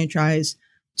Fantasy franchise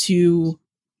to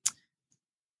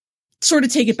sort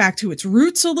of take it back to its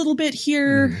roots a little bit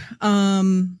here.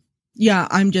 Yeah,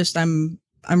 I'm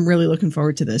really looking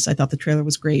forward to this. I thought the trailer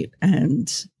was great, and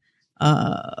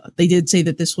they did say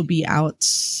that this will be out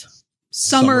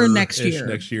summer next year.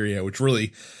 Next year, yeah, which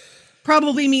really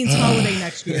probably means holiday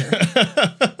next year.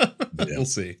 We'll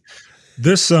see.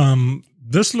 This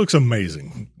looks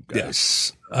amazing,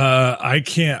 guys. Yeah.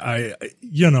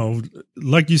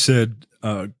 Like you said,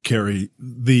 Carrie,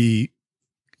 the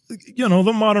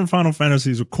modern Final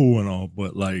Fantasies are cool and all,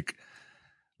 but like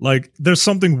there's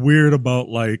something weird about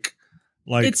like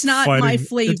it's not fighting, my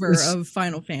flavor of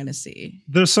Final Fantasy.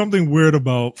 There's something weird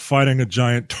about fighting a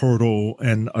giant turtle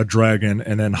and a dragon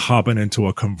and then hopping into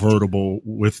a convertible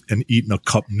and eating a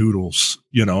cup noodles,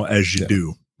 as you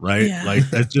do, right? Yeah. Like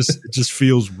that it just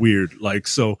feels weird. Like,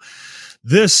 so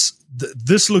this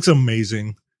looks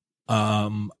amazing.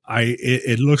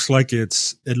 It looks like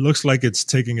it's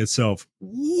taking itself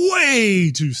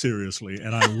way too seriously,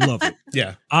 and I love it.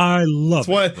 Yeah, I love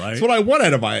it. Right? It's what I want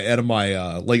out of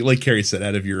my like Carrie said,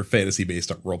 out of your fantasy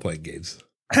based role playing games.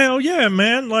 Hell yeah,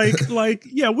 man. Like,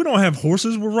 yeah, we don't have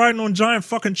horses. We're riding on giant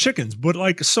fucking chickens. But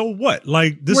like, so what?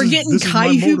 Like, we're getting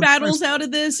kaiju battles out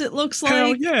of this, it looks like.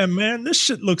 Hell yeah, man. This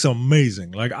shit looks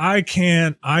amazing. Like, I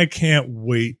can't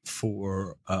wait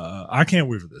for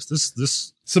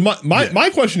this. So my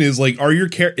question is, like,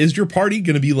 is your party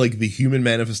going to be like the human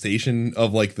manifestation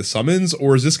of like the summons,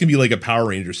 or is this going to be like a Power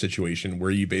Ranger situation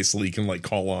where you basically can like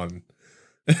call on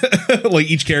like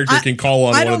each character can call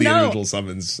on one of the individual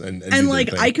summons and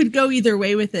like I could go either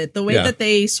way with it. The way that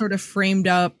they sort of framed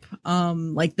up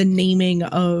like the naming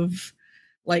of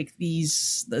like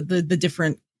these the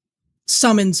different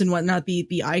summons and whatnot,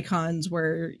 the icons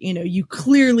where, you know, you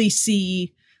clearly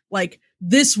see like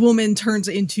this woman turns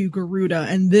into Garuda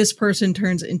and this person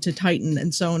turns into Titan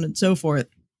and so on and so forth.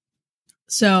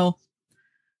 So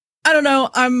I don't know.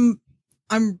 I'm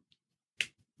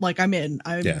in.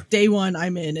 Day one,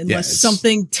 I'm in, unless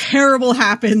something terrible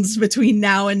happens between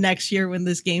now and next year when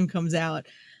this game comes out.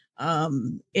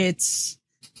 It's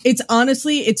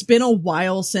honestly, it's been a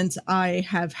while since I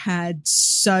have had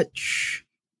such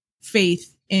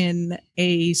faith in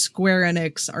a Square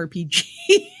Enix RPG,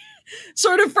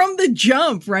 sort of from the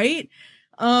jump, right?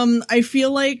 I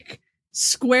feel like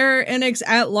Square Enix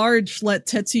at large let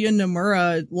Tetsuya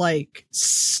Nomura like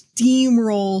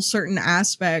steamroll certain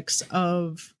aspects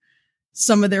of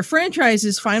some of their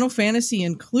franchises, Final Fantasy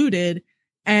included,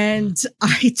 and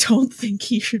I don't think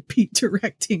he should be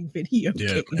directing video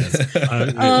games.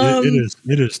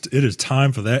 It is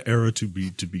time for that era to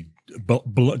be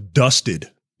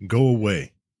dusted, go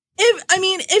away.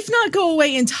 If not go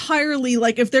away entirely,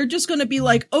 like if they're just going to be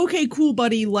like, okay, cool,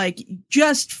 buddy, like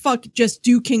just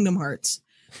do Kingdom Hearts.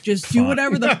 Just do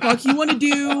whatever the fuck you want to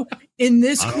do in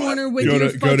this corner with your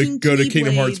fucking go to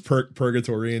Kingdom Hearts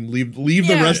Purgatory and leave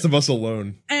the rest of us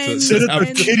alone. And sit at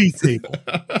the kiddie table.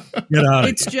 Get out.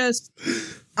 It's just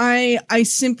I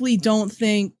simply don't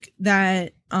think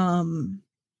that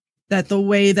that the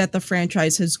way that the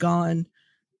franchise has gone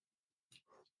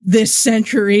this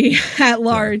century at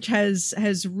large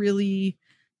has really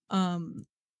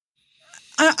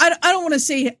I don't want to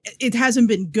say it hasn't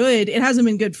been good. It hasn't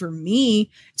been good for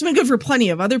me. It's been good for plenty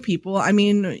of other people. I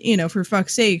mean, you know, for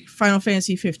fuck's sake, Final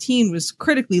Fantasy 15 was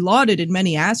critically lauded in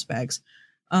many aspects.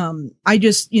 I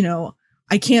just, you know,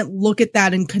 I can't look at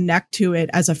that and connect to it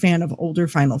as a fan of older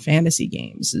Final Fantasy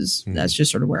games. That's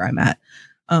just sort of where I'm at.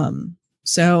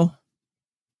 So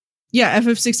yeah,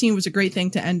 FF16 was a great thing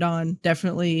to end on.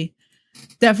 Definitely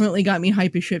got me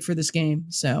hype as shit for this game.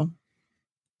 So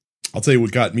I'll tell you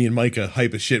what got me and Micah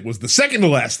hype as shit was the second to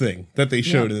last thing that they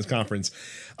showed in this conference,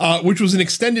 which was an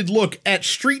extended look at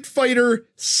Street Fighter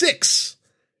 6,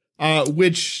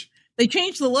 which they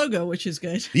changed the logo, which is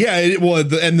good. Yeah,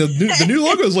 the new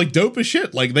logo is like dope as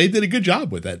shit. Like they did a good job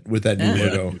with that new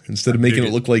logo instead of making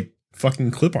it look like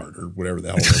fucking clip art or whatever the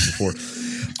hell it was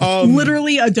before.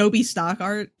 Literally Adobe stock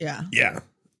art. Yeah. Yeah.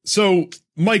 So,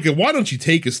 Micah, why don't you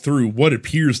take us through what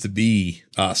appears to be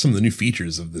some of the new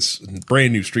features of this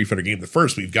brand new Street Fighter game, the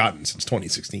first we've gotten since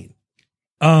 2016?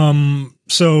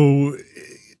 So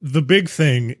the big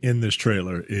thing in this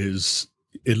trailer is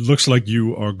it looks like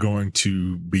you are going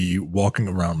to be walking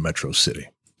around Metro City.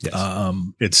 Yes.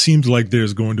 It seems like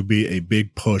there's going to be a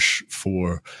big push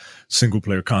for single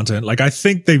player content. Like I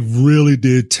think they really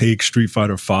did take Street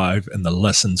Fighter V and the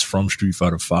lessons from Street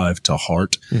Fighter V to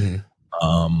heart. Mm-hmm.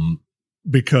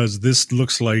 Because this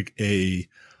looks like a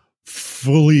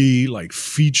fully like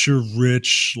feature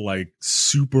rich, like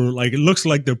super, like it looks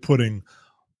like they're putting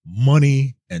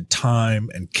money and time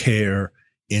and care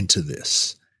into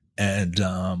this. And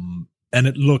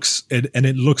it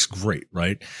looks great,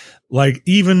 right? Like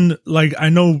even like I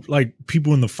know like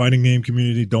people in the fighting game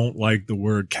community don't like the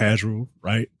word casual,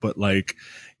 right? But like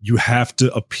you have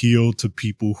to appeal to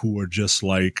people who are just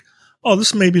like, oh,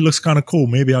 this maybe looks kind of cool.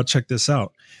 Maybe I'll check this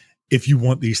out. If you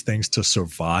want these things to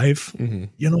survive,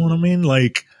 you know what I mean?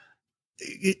 Like,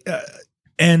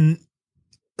 and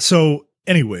so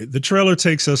anyway, the trailer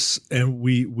takes us and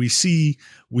we see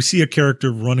a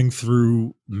character running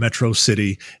through Metro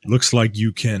City. It looks like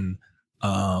you can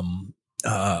fight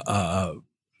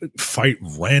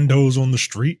randos on the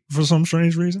street for some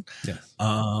strange reason. Yeah.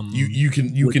 You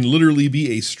can literally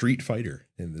be a street fighter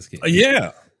in this game.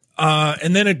 Yeah.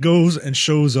 And then it goes and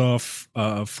shows off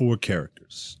 4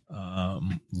 characters.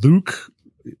 Luke,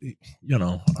 you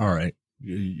know, all right,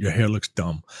 your hair looks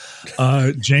dumb.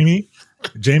 Jamie,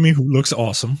 who looks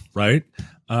awesome, right?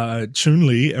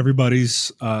 Chun-Li,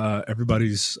 everybody's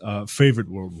favorite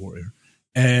world warrior,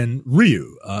 and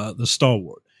Ryu, the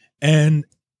stalwart. And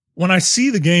when I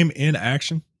see the game in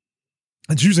action,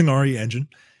 it's using RE Engine,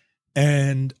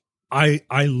 and I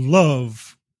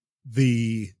love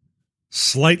the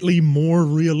slightly more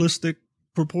realistic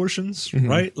proportions,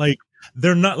 right? Like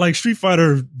they're not like Street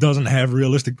Fighter doesn't have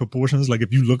realistic proportions. Like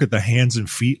if you look at the hands and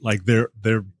feet, like they're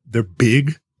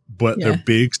big, but they're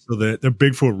big so that they're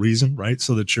big for a reason, right?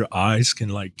 So that your eyes can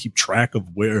like keep track of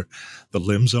where the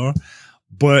limbs are.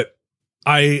 But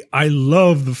I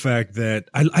love the fact that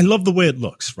I love the way it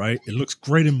looks, right? It looks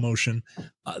great in motion.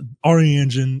 RE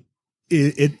Engine,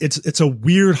 it's a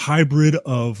weird hybrid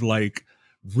of like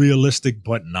realistic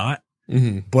but not,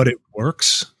 but it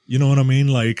works. You know what I mean?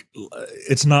 Like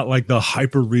it's not like the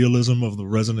hyper realism of the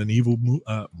Resident Evil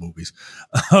movies,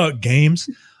 games,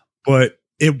 but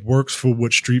it works for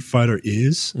what Street Fighter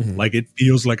is. Like it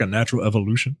feels like a natural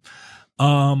evolution.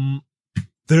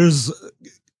 There's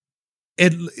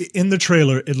in the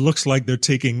trailer, it looks like they're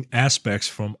taking aspects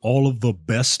from all of the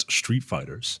best Street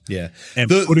Fighters. Yeah. And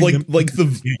the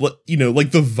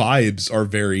the vibes are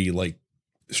very like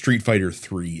Street Fighter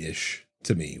 3-ish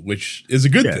to me, which is a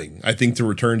good thing. I think to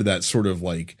return to that sort of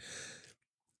like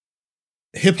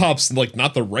hip hop's like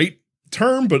not the right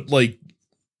term, but like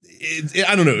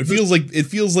I don't know. It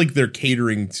feels like they're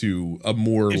catering to a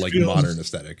more like modern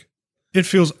aesthetic. It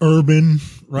feels urban,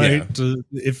 right? Yeah.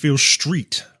 It feels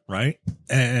street, right?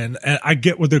 And I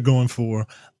get what they're going for.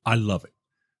 I love it.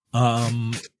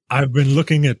 I've been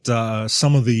looking at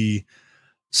some of the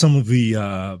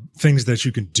things that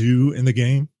you can do in the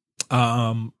game.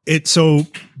 So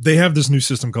they have this new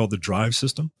system called the Drive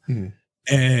system,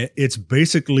 and it's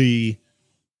basically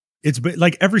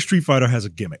like every Street Fighter has a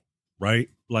gimmick, right?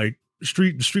 Like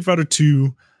Street Fighter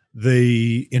 2,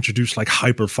 they introduced like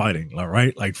hyper fighting,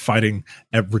 right? Like fighting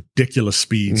at ridiculous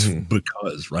speeds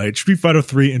because, right? Street Fighter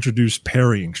 3 introduced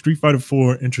parrying. Street Fighter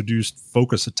 4 introduced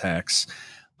focus attacks.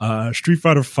 Street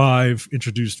Fighter 5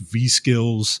 introduced V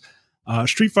skills.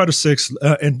 Street Fighter 6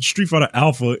 and Street Fighter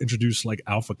Alpha introduced like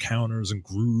alpha counters and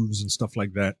grooves and stuff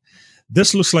like that.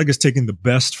 This looks like it's taking the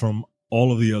best from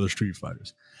all of the other Street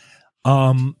Fighters.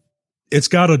 It's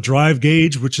got a drive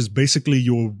gauge, which is basically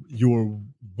your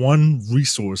one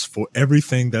resource for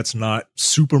everything that's not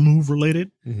super move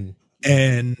related,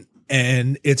 and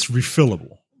it's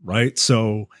refillable, right?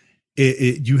 So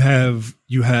you have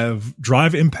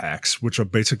drive impacts, which are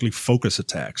basically focus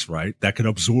attacks, right? That can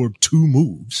absorb 2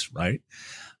 moves, right?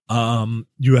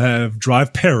 You have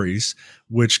drive parries,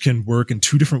 which can work in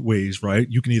 2 different ways, right?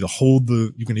 You can either hold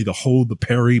the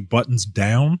parry buttons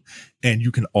down and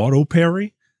you can auto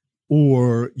parry,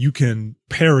 or you can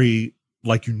parry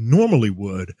like you normally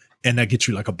would, and that gets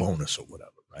you like a bonus or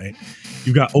whatever, right?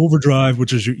 You got overdrive,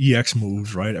 which is your EX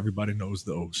moves, right? Everybody knows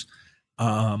those.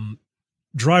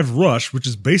 Drive rush, which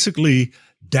is basically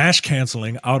dash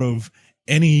canceling out of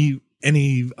any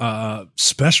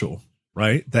special,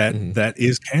 right? That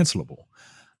is cancelable.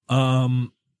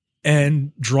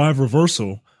 And drive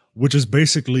reversal, which is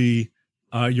basically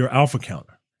your alpha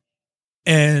counter.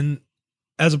 And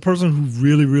as a person who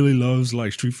really, really loves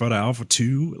like Street Fighter Alpha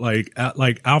 2, like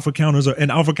alpha counters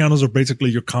are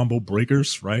basically your combo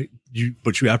breakers, right?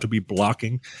 But you have to be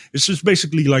blocking. It's just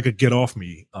basically like a get off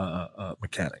me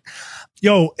mechanic.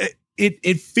 Yo,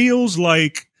 it feels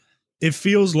like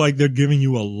they're giving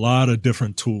you a lot of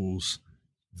different tools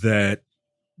that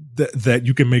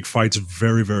you can make fights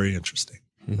very, very interesting,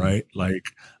 right? Like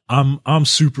I'm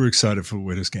super excited for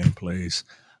where this game plays.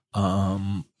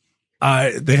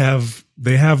 They have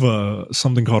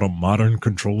something called a modern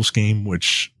control scheme,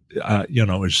 which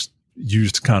is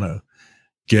used to kind of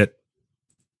get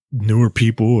newer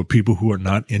people or people who are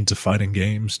not into fighting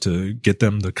games to get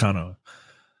them to kind of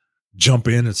jump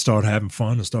in and start having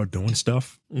fun and start doing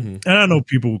stuff. And I know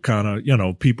people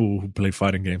people who play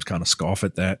fighting games kind of scoff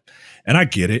at that, and I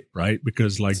get it, right?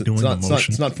 Because like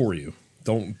it's not for you.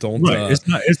 Don't right.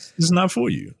 It's not for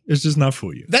you. It's just not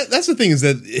for you. That's the thing, is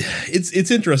that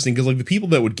it's interesting because like the people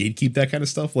that would gatekeep that kind of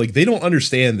stuff, like they don't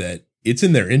understand that it's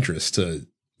in their interest to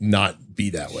not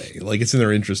be that way. Like it's in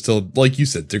their interest to, like you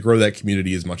said, to grow that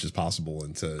community as much as possible.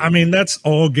 And to, I mean, that's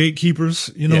all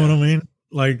gatekeepers. You know what I mean?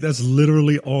 Like that's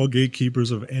literally all gatekeepers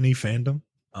of any fandom.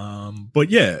 But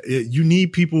yeah, you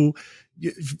need people.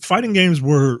 Fighting games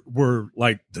were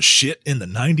like the shit in the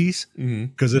 90s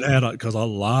because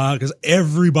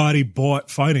everybody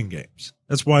bought fighting games.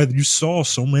 That's why you saw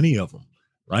so many of them,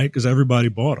 right? Because everybody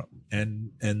bought them,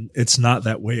 and it's not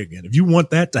that way again. If you want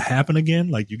that to happen again,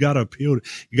 like you got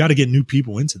to get new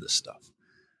people into this stuff.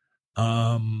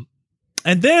 And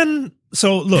then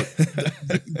so look,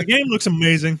 the game looks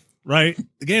amazing, right?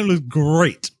 The game looks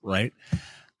great, right?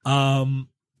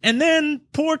 And then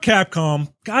poor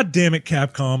Capcom, God damn it,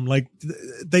 Capcom, like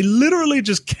they literally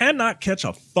just cannot catch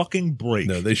a fucking break.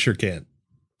 No, they sure can't.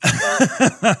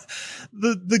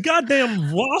 the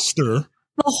goddamn roster.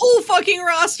 The whole fucking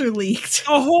roster leaked.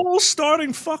 The whole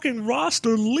starting fucking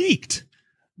roster leaked.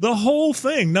 The whole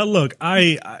thing. Now look,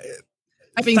 I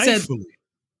being said,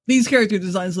 these character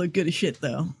designs look good as shit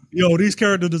though. Yo, these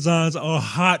character designs are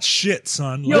hot shit,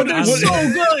 son. Yo, they're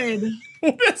so good.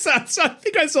 I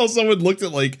think I saw someone looked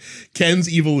at like Ken's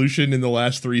evolution in the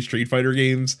last 3 Street Fighter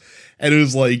games, and it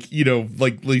was like, you know,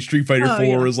 like Street Fighter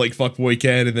 4 was like fuckboy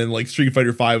Ken, and then like Street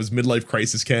Fighter 5 was midlife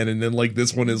crisis Ken, and then like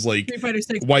this one is like Street Fighter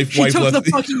 6. wife She took left.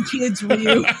 the fucking kids with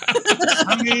you.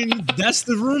 I mean, that's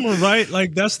the rumor, right?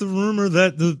 Like that's the rumor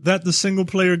that the single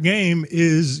player game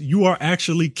is you are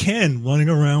actually Ken running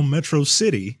around Metro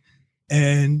City,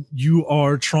 and you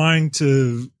are trying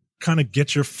to kind of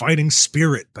get your fighting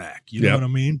spirit back. You know what I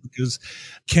mean? Because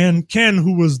Ken,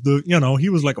 who was he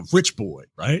was like a rich boy,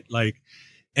 right? Like,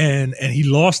 and he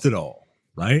lost it all,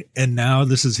 right? And now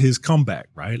this is his comeback,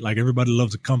 right? Like everybody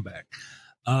loves a comeback.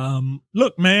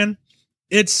 Look, man,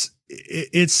 it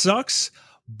sucks,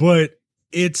 but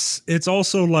it's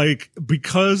also like,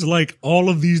 because like all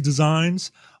of these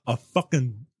designs are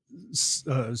fucking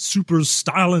super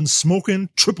styling, smoking,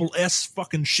 triple S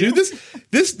fucking shit. Dude,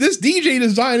 this DJ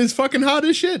design is fucking hot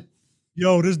as shit.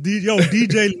 Yo,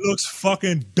 DJ looks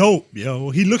fucking dope. Yo,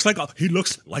 he looks like a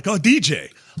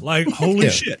DJ. Like holy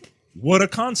shit, what a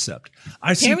concept!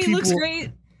 I see Cammy people. Looks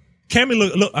great. Cammy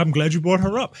look. I'm glad you brought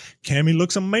her up. Cammy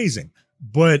looks amazing,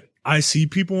 but I see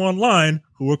people online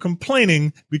who are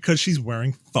complaining because she's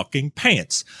wearing fucking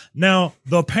pants. Now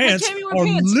the pants are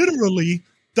literally.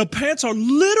 The pants are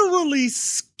literally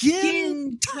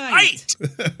skin tight.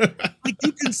 Like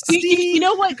you can see. You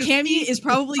know what Cammy is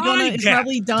probably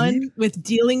done with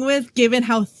dealing with, given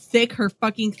how thick her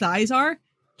fucking thighs are?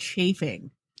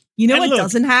 Chafing. You know what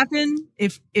doesn't happen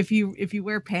if you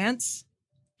wear pants?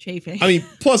 Chafing. I mean,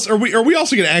 plus, are we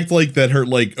also going to act like that her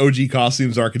like OG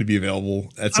costumes aren't going to be available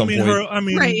at some point?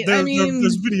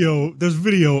 There's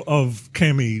video of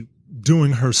Cammy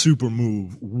doing her super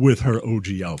move with her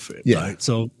OG outfit, right?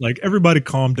 So like everybody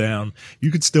calm down. You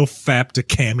could still fap to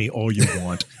Cammy all you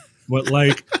want. But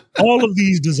like all of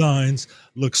these designs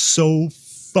look so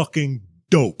fucking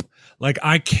dope. Like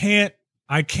I can't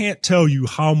tell you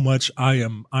how much I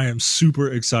am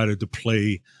super excited to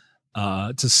play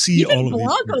to see even all of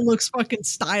Blanca these. looks fucking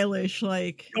stylish.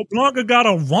 Like Blanca got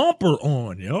a romper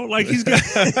on, yo. Like he's got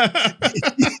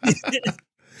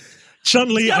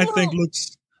Chun-Li,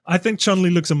 I think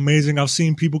Chun-Li looks amazing. I've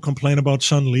seen people complain about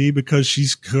Chun-Li because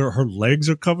her legs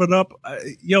are covered up.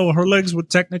 Her legs were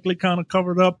technically kind of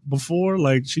covered up before.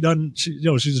 Like she's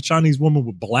a Chinese woman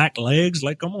with black legs.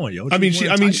 Like, come on, yo.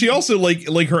 She also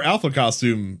like her alpha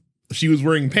costume. She was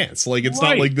wearing pants. Like it's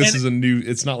not like this is a new.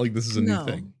 It's not like this is a new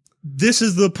thing. This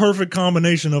is the perfect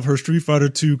combination of her Street Fighter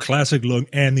 2 classic look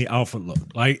and the alpha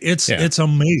look. Like it's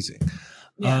amazing.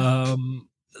 Yeah.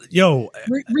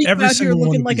 Every single one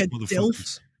looking of like these a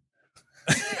dilf.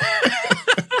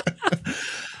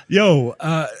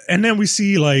 And then we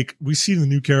see the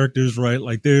new characters, right?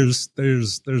 Like there's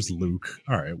Luke.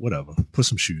 All right, whatever. Put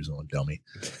some shoes on, dummy.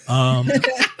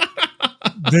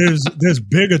 There's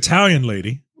big Italian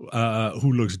lady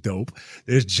who looks dope.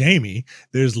 There's Jamie.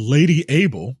 There's Lady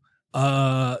Abel.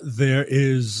 There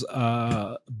is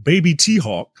Baby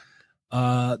T-Hawk.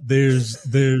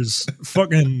 There's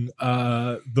fucking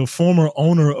the former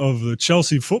owner of the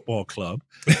Chelsea Football Club.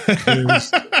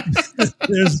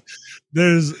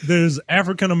 There's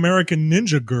African American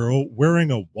ninja girl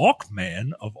wearing a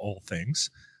Walkman of all things,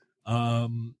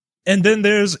 and then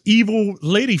there's evil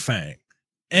Lady Fang,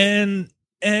 and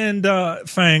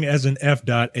Fang as an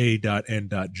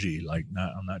F.A.N.G. Like,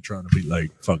 I'm not trying to be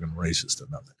like fucking racist or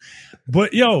nothing,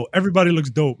 but everybody looks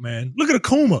dope, man. Look at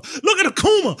Akuma.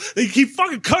 He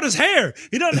fucking cut his hair.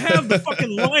 He doesn't have the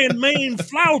fucking lion mane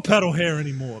flower petal hair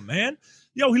anymore, man.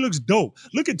 He looks dope.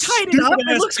 Look at tied it up.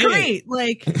 It looks great.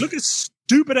 Like, look at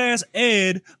stupid ass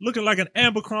Ed looking like an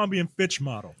Abercrombie and Fitch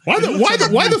model. Why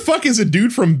the fuck is a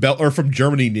dude from from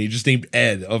Germany just named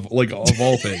Ed of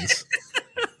all things?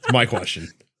 My question.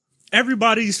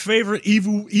 Everybody's favorite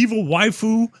evil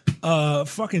waifu,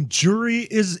 fucking Juri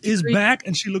is back,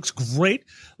 and she looks great.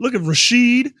 Look at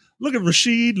Rashid.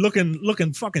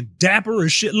 Looking fucking dapper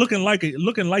as shit. Looking like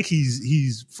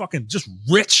he's fucking just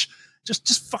rich.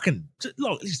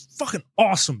 Look, he's fucking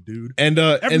awesome, dude. And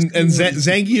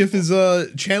Zangief is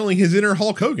channeling his inner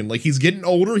Hulk Hogan. Like, he's getting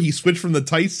older. He switched from the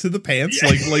tights to the pants. Yeah.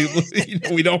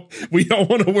 We don't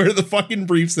want to wear the fucking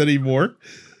briefs anymore.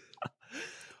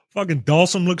 Fucking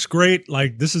Dawson looks great.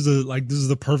 Like this is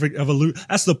the perfect evolution.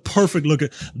 That's the perfect look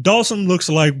at Dawson. Looks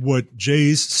like what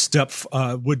Jay's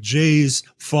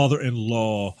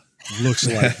father-in-law looks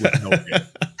like with no hair.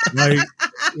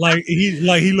 like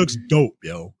he looks dope,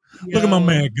 yo. Look at my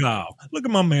man Gal. Look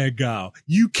at my man Gal.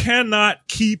 You cannot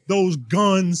keep those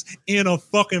guns in a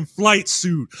fucking flight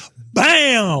suit.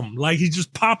 Bam! Like he's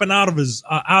just popping out of his.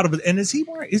 And is he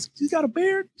wearing? He's got a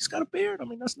beard? He's got a beard. I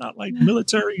mean, that's not like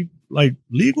military, like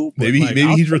legal. Maybe like,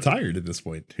 he's retired at this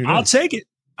point. I'll take it.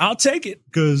 I'll take it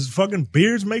because fucking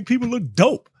beards make people look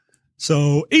dope.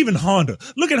 So even Honda,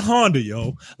 look at Honda,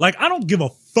 yo. Like I don't give a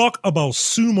fuck about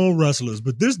sumo wrestlers,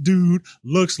 but this dude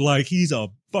looks like he's a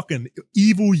fucking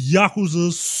evil Yakuza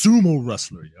sumo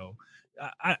wrestler, yo.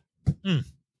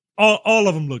 All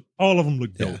of them look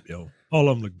dope, yo. All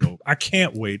of them look dope. I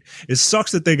can't wait. It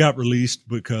sucks that they got released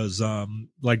because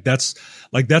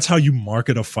that's how you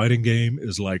market a fighting game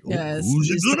is like, who's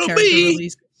it gonna be?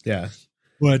 Release. Yeah.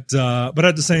 But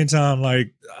at the same time,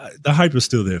 like the hype is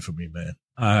still there for me, man.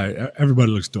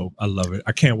 Everybody looks dope. I love it.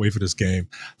 I can't wait for this game.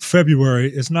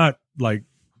 February. It's not like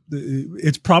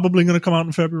it's probably going to come out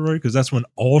in February because that's when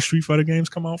all Street Fighter games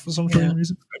come out for some strange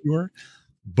reason. February.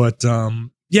 But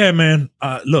yeah, man.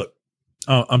 Look,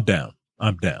 I'm down.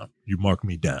 I'm down. You mark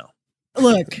me down.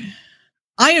 Look,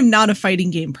 I am not a fighting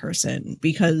game person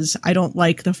because I don't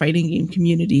like the fighting game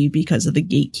community because of the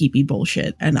gatekeeping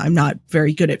bullshit, and I'm not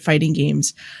very good at fighting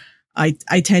games. I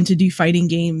tend to do fighting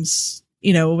games,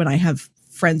 when I have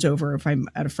friends over, if I'm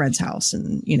at a friend's house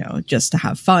and, just to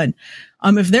have fun.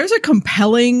 If there's a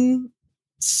compelling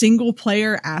single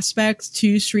player aspect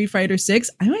to Street Fighter 6,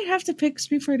 I might have to pick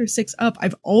Street Fighter 6 up.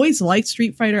 I've always liked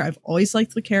Street Fighter. I've always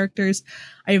liked the characters.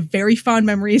 I have very fond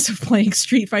memories of playing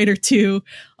Street Fighter 2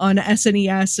 on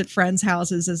SNES at friends'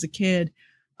 houses as a kid.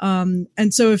 And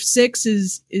so if 6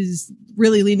 is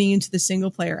really leaning into the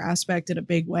single player aspect in a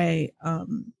big way,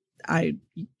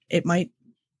 it might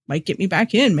get me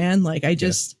back in, man. Like I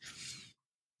just,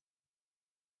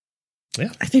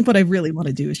 I think what I really want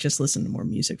to do is just listen to more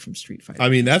music from Street Fighter. I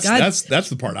mean, that's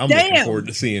the part I'm looking forward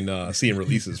to seeing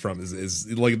releases from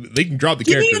is like they can drop the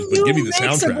characters, but give me the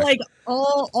soundtrack. Of, like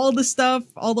all the stuff,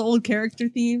 all the old character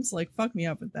themes. Like fuck me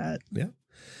up with that. Yeah.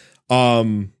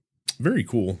 Very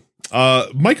cool.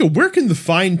 Micah, where can the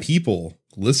fine people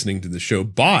listening to the show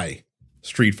buy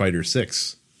Street Fighter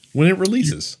 6 when it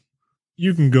releases?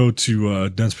 You can go to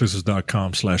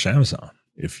densepixels.com/Amazon.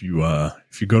 If you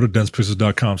go to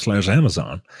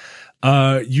densepixels.com/Amazon,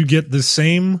 you get the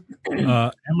same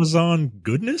Amazon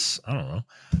goodness. I don't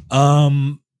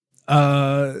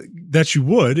know. That you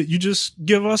would. You just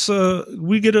give us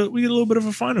we get a little bit of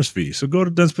a finder's fee. So go to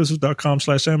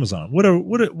densepixels.com/Amazon.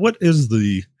 What is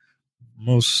the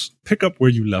most pick up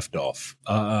where you left off?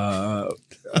 I'm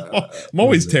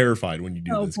always terrified when you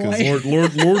do this because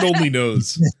Lord only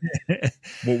knows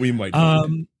what we might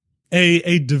do.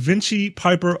 A Da Vinci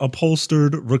Piper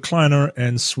upholstered recliner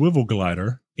and swivel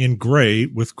glider in gray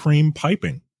with cream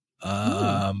piping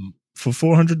for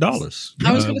 $400.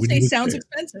 I was going to say sounds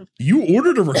expensive. You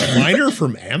ordered a recliner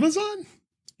from Amazon?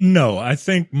 No, I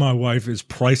think my wife is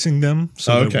pricing them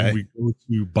so that when we go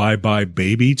to Bye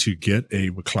Baby to get a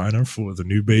recliner for the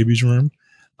new baby's room,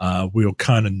 we'll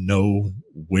kind of know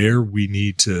where we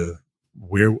need to,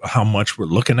 how much we're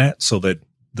looking at, so that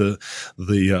the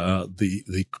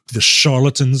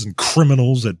charlatans and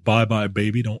criminals at Bye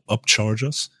Baby don't upcharge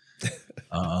us.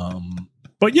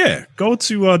 But yeah, go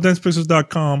to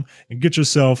densepixels.com and get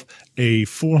yourself a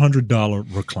 $400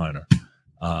 recliner.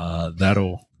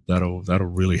 That'll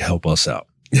really help us out.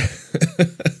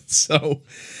 So,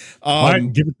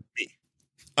 give it to me.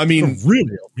 I mean, it'll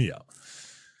really help me out.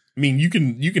 I mean, you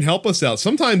can help us out.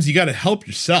 Sometimes you got to help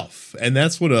yourself, and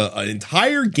that's what an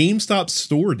entire GameStop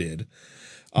store did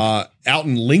out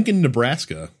in Lincoln,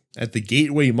 Nebraska, at the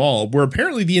Gateway Mall, where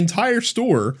apparently the entire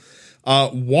store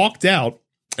walked out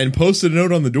and posted a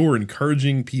note on the door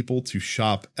encouraging people to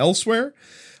shop elsewhere.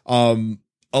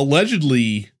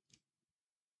 Allegedly,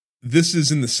 this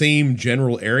is in the same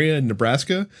general area in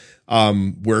Nebraska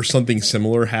where something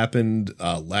similar happened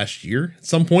last year at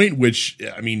some point, which,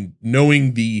 I mean,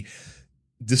 knowing the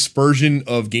dispersion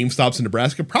of GameStops in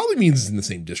Nebraska probably means it's in the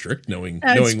same district, knowing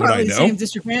what I know. The same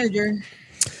district manager.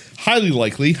 Highly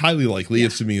likely,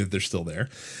 assuming that they're still there.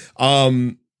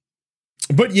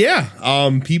 But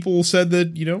yeah, people said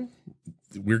that,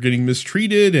 we're getting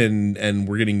mistreated and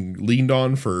we're getting leaned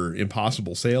on for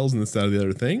impossible sales and this, that, or the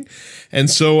other thing. And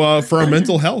so for our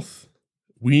mental health,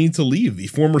 we need to leave. The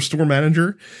former store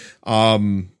manager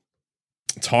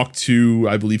talked to,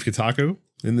 I believe, Kotaku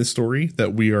in this story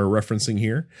that we are referencing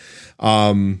here.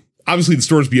 Obviously, the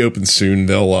stores be open soon.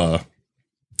 They'll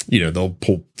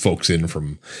pull folks in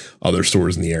from other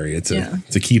stores in the area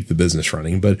to keep the business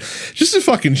running. But just a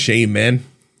fucking shame, man.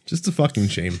 Just a fucking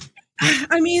shame.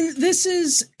 I mean, it's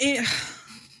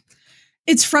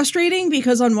It's frustrating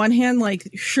because on one hand, like,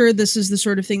 sure, this is the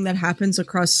sort of thing that happens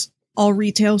across all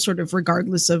retail, sort of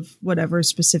regardless of whatever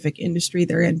specific industry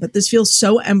they're in. But this feels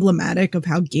so emblematic of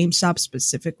how GameStop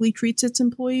specifically treats its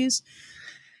employees,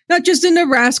 not just in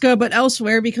Nebraska, but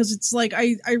elsewhere, because it's like,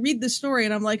 I read this story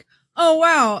and I'm like, oh,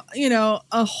 wow, you know,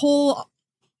 a whole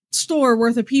store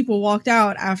worth of people walked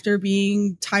out after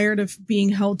being tired of being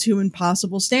held to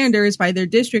impossible standards by their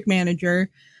district manager.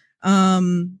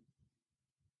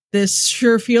 This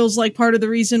sure feels like part of the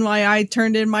reason why I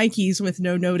turned in my keys with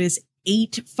no notice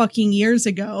 8 fucking years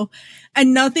ago.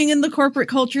 And nothing in the corporate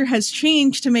culture has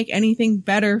changed to make anything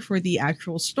better for the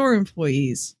actual store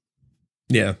employees.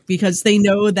 Yeah. Because they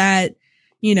know that,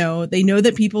 you know, they know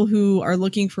that people who are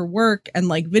looking for work and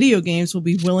like video games will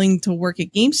be willing to work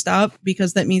at GameStop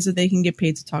because that means that they can get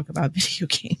paid to talk about video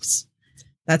games.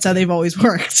 That's how they've always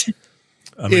worked.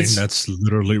 I mean, that's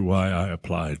literally why I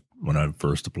applied when I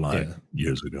first applied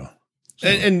years ago. So.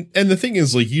 And the thing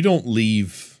is, like, you don't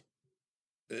leave.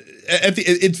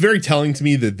 It's very telling to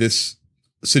me that this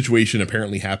situation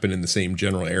apparently happened in the same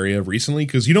general area recently,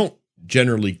 because you don't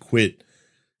generally quit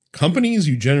companies.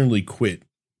 You generally quit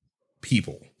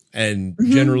people. And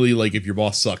generally, like, if your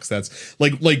boss sucks, that's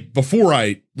like before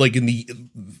I, like, in the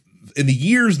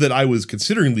years that I was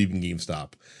considering leaving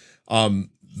GameStop,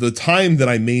 the time that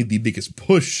I made the biggest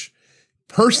push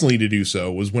personally to do so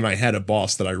was when I had a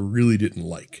boss that I really didn't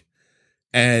like.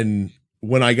 And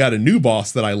when I got a new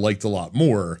boss that I liked a lot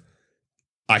more,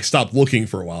 I stopped looking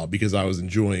for a while because I was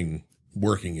enjoying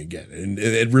working again. And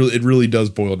it really does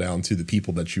boil down to the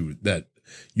people that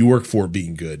you work for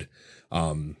being good,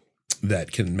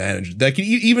 that can manage, that can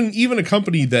even a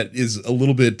company that is a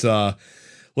little bit,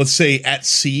 let's say, at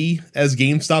sea as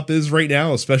GameStop is right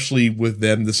now, especially with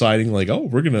them deciding like, oh,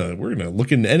 we're gonna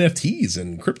look into NFTs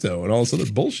and crypto and all this other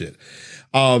bullshit.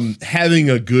 Having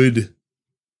a good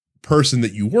person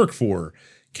that you work for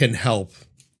can help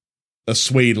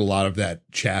assuage a lot of that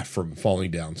chaff from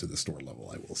falling down to the store level,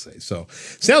 I will say. So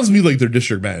sounds to me like their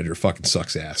district manager fucking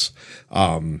sucks ass.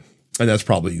 And that's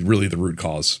probably really the root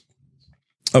cause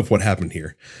of what happened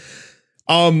here.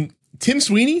 Tim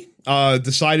Sweeney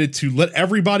decided to let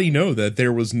everybody know that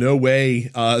there was no way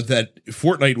that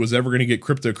Fortnite was ever going to get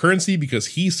cryptocurrency because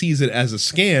he sees it as a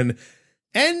scam.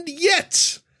 And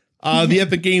yet the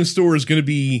Epic Games Store is going to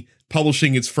be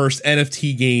publishing its first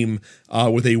NFT game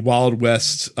with a Wild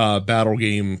West battle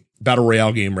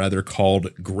royale game rather,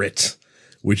 called Grit,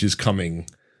 which is coming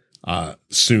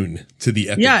soon to the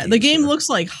Epic Games the game Store. looks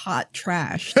like hot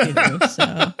trash too,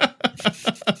 so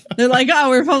they're like, oh,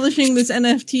 we're publishing this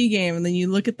NFT game, and then you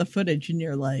look at the footage and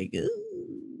you're like, ooh,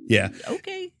 yeah,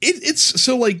 okay. It's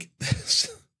so like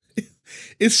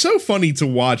it's so funny to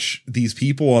watch these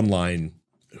people online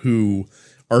who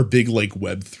are big like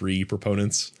Web3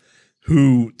 proponents,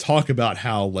 who talk about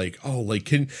how like, oh,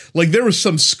 like there was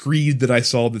some screed that I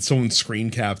saw that someone screen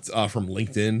capped from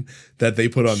LinkedIn that they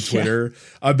put on Twitter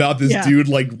about this dude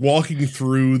like walking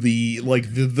through the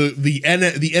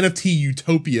NFT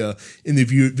utopia in the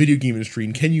video game industry.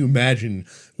 And can you imagine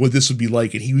what this would be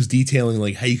like? And he was detailing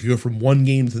like how you could go from one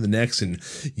game to the next and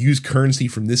use currency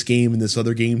from this game and this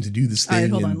other game to do this thing. All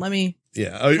right, hold on, let me.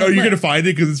 Yeah, are you going to find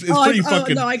it? Because it's pretty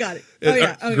fucking. No, I got it. Oh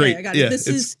yeah, okay, great. I got it.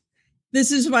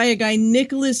 This is by a guy,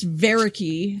 Nicholas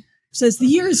Vericke. Says the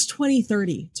year is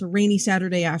 2030. It's a rainy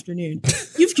Saturday afternoon.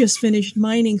 You've just finished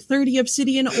mining 30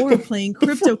 obsidian ore playing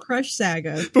Crypto Crush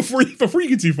Saga. Before you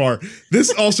get too far, this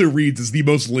also reads as the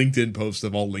most LinkedIn post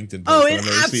of all LinkedIn posts. Oh, it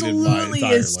absolutely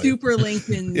is super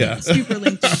LinkedIn. Super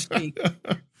LinkedIn speak.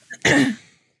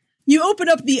 You open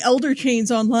up the Elder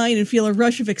Chains online and feel a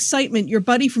rush of excitement. Your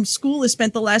buddy from school has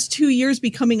spent the last 2 years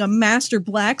becoming a master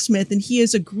blacksmith, and he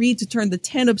has agreed to turn the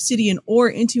 10 obsidian ore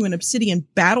into an obsidian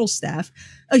battle staff,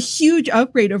 a huge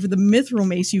upgrade over the mithril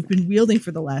mace you've been wielding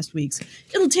for the last weeks.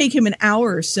 It'll take him an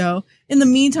hour or so. In the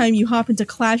meantime, you hop into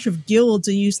Clash of Guilds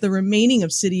and use the remaining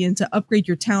obsidian to upgrade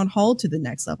your town hall to the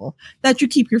next level. That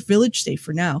should keep your village safe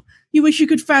for now. You wish you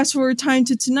could fast forward time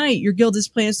to tonight. Your guild has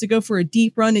plans to go for a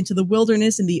deep run into the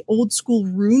wilderness and the old school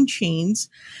rune chains.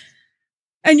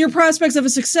 And your prospects of a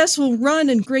successful run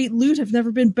and great loot have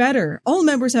never been better. All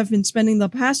members have been spending the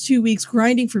past 2 weeks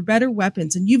grinding for better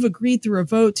weapons, and you've agreed through a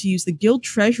vote to use the guild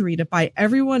treasury to buy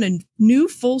everyone a new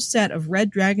full set of red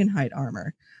dragonhide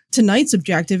armor. Tonight's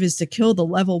objective is to kill the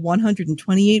level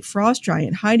 128 frost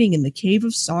giant hiding in the Cave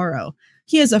of Sorrow.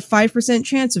 He has a 5%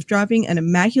 chance of dropping an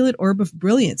immaculate orb of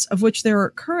brilliance, of which there are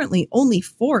currently only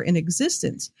 4 in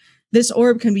existence. This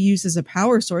orb can be used as a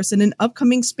power source in an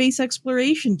upcoming space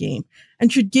exploration game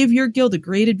and should give your guild a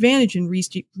great advantage in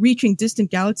reaching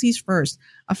distant galaxies first.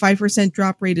 A 5%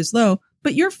 drop rate is low,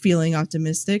 but you're feeling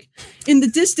optimistic. In the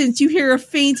distance, you hear a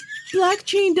faint,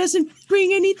 blockchain doesn't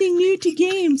bring anything new to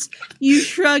games. You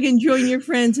shrug and join your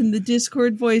friends in the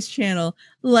Discord voice channel.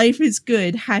 Life is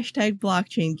good. Hashtag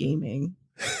blockchain gaming.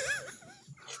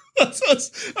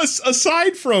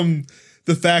 Aside from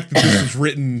the fact that this was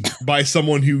written by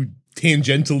someone who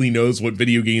tangentially knows what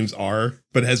video games are,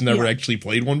 but has never actually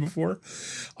played one before.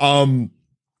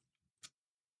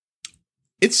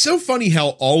 It's so funny how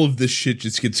all of this shit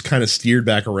just gets kind of steered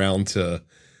back around to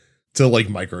like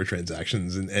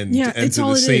microtransactions and to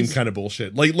the same kind of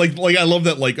bullshit. Like I love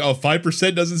that, like,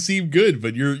 5% doesn't seem good,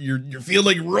 but you're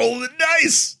feeling like roll the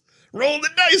dice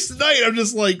tonight. I'm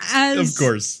just like, of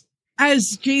course.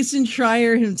 As Jason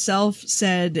Schreier himself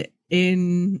said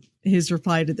in his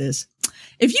reply to this,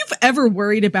 if you've ever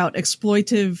worried about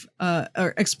exploitative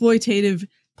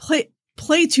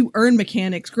play to earn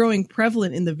mechanics growing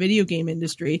prevalent in the video game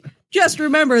industry, just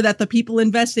remember that the people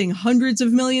investing hundreds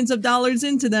of millions of dollars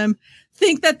into them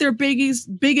think that their biggest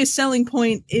selling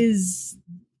point is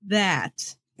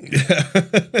that.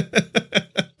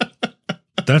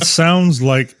 That sounds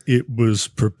like it was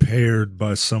prepared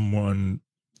by someone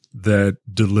that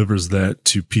delivers that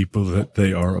to people that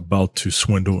they are about to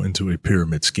swindle into a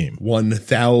pyramid scheme.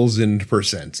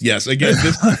 1000%. Yes. Again,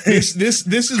 this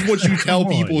is what you tell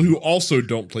people who also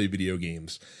don't play video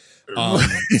games,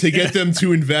 to get them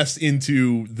to invest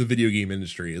into the video game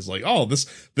industry. Is like, oh,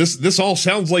 this all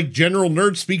sounds like general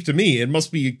nerd speak to me. It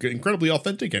must be incredibly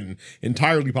authentic and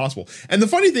entirely possible. And the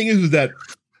funny thing is that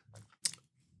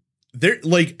there,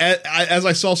 like, as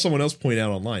I saw someone else point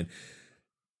out online,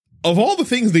 of all the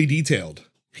things they detailed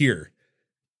here,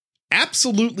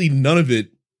 absolutely none of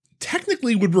it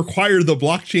technically would require the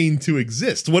blockchain to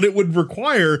exist. What it would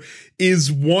require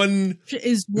is one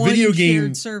video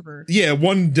game server. Yeah,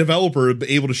 one developer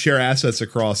able to share assets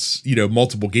across,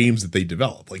 multiple games that they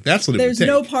develop. Like, that's what There's it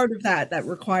would take. no part of that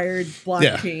required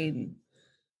blockchain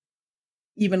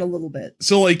even a little bit.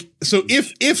 So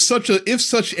if such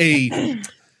a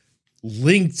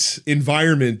linked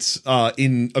environment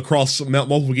across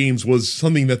multiple games was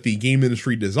something that the game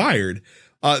industry desired,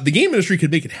 the game industry could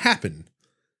make it happen.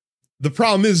 The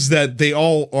problem is that they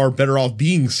all are better off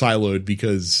being siloed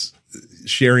because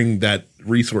sharing that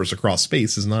resource across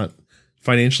space is not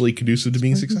financially conducive to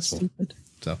being successful.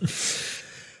 So,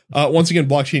 once again,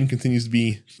 blockchain continues to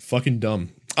be fucking dumb.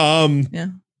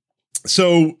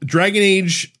 So Dragon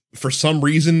Age, for some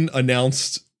reason,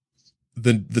 announced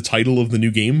the title of the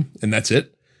new game, and that's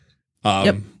it.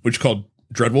 Which is called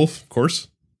Dreadwolf, of course.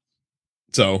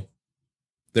 So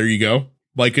there you go.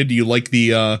 Micah, do you like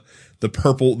the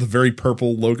very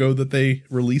purple logo that they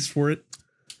released for it?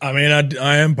 I mean,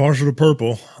 I am partial to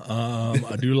purple.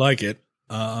 I do like it.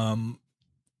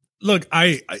 Look,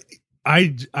 I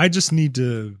just need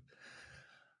to.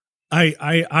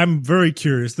 I'm very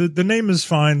curious. The name is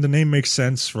fine. The name makes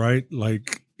sense, right?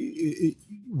 Like,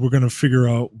 we're gonna figure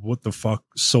out what the fuck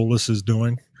Solus is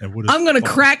doing, and what I'm gonna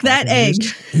crack that egg.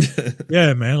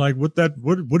 Yeah, man. Like,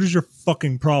 what is your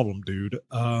fucking problem, dude?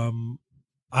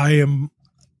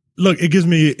 Look, it gives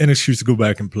me an excuse to go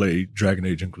back and play Dragon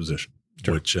Age Inquisition,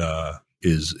 sure, which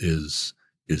is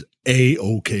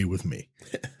A-okay with me.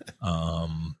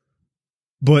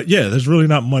 But yeah, there's really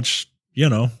not much,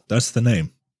 that's the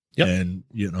name. Yep. And,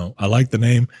 I like the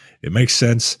name. It makes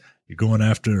sense.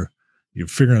 You're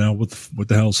figuring out what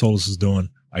the hell Solus is doing.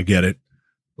 I get it.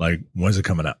 Like, when's it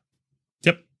coming out?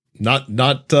 Yep.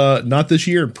 Not this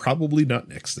year, and probably not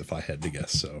next, if I had to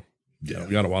guess. So yeah,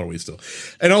 we got a while away still.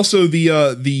 And also the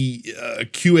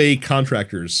QA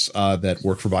contractors that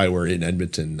work for BioWare in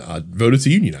Edmonton voted to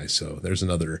unionize. So there's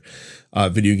another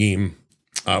video game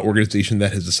organization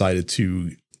that has decided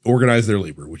to organize their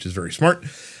labor, which is very smart.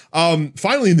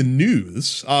 Finally, in the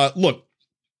news, look,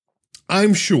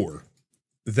 I'm sure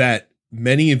that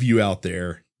many of you out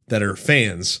there that are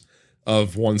fans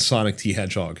of one Sonic T.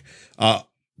 Hedgehog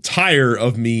tire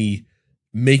of me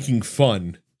making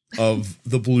fun of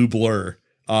the Blue Blur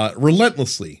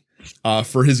relentlessly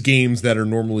for his games that are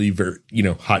normally very,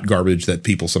 hot garbage that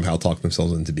people somehow talk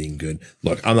themselves into being good.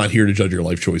 Look, I'm not here to judge your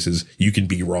life choices. You can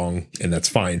be wrong, and that's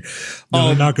fine. No,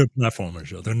 they're not good platformers,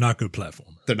 Joe. They're not good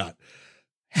platformers. They're not.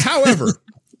 However,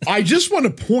 I just want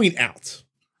to point out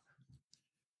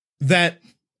that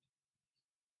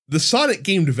the Sonic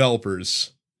game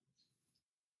developers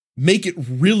make it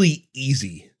really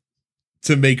easy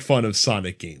to make fun of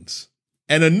Sonic games.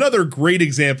 And another great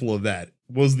example of that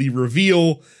was the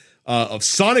reveal of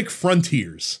Sonic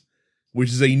Frontiers, which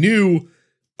is a new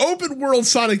open world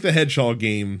Sonic the Hedgehog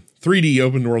game, 3D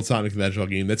open world Sonic the Hedgehog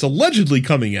game that's allegedly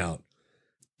coming out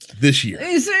this year.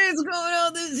 They say it's going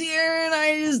out this year, and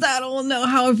I don't know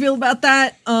how I feel about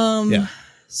that.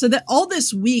 So that all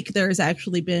this week there's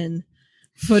actually been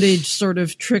footage sort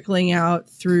of trickling out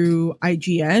through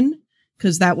IGN,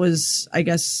 because that was, I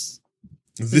guess,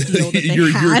 the deal that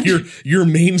they had. Your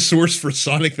main source for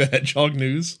Sonic the Hedgehog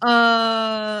news.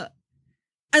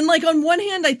 And like on one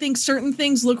hand, I think certain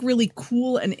things look really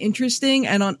cool and interesting,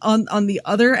 and on the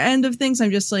other end of things,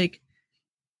 I'm just like,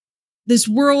 this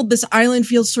world, this island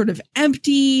feels sort of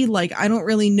empty. Like, I don't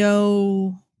really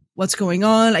know what's going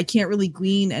on. I can't really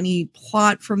glean any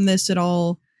plot from this at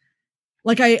all.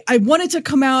 Like, I want it to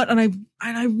come out, and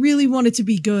I really want it to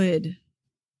be good.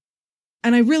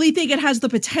 And I really think it has the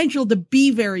potential to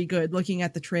be very good looking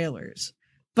at the trailers.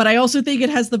 But I also think it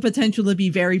has the potential to be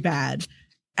very bad.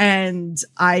 And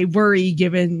I worry,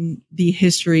 given the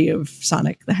history of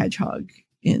Sonic the Hedgehog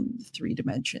in 3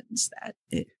 dimensions, that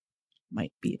it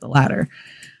might be the latter.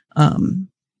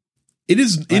 It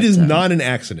is not an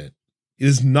accident. It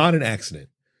is not an accident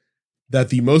that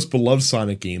the most beloved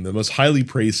Sonic game, the most highly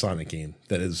praised Sonic game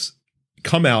that has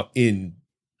come out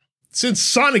since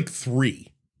Sonic 3,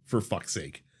 for fuck's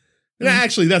sake. And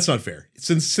actually, that's not fair.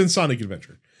 Since Sonic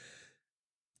Adventure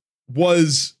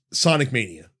was Sonic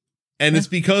Mania. And it's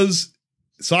because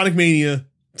Sonic Mania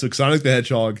took Sonic the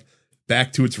Hedgehog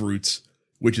back to its roots,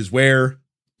 which is where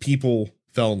people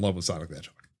fell in love with Sonic the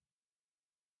Hedgehog.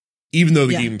 Even though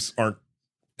the games aren't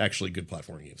actually good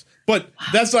platforming games. But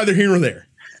that's neither here nor there.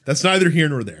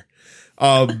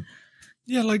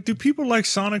 Yeah, like, do people like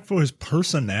Sonic for his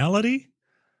personality?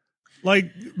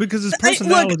 Like, because his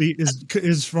personality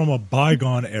is from a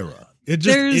bygone era.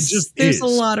 There's a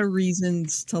lot of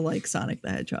reasons to like Sonic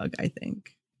the Hedgehog, I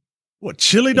think. What,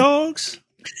 chili dogs?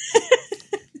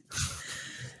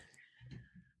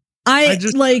 I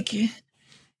like,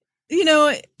 you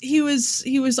know, he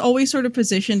was always sort of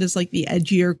positioned as like the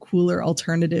edgier, cooler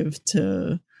alternative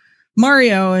to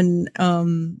Mario, and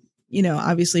you know,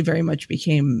 obviously very much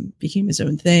became his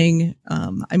own thing.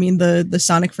 I mean, the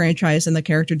Sonic franchise and the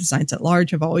character designs at large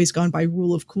have always gone by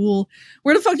rule of cool.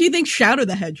 Where the fuck do you think Shadow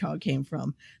the Hedgehog came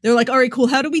from? They're like, all right, cool.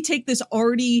 How do we take this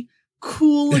already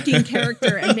cool looking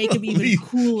character and make him even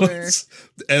cooler? Let's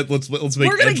make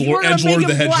Edgelord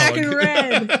the Hedgehog black and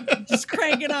red. Just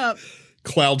crank it up.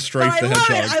 Cloud Strife the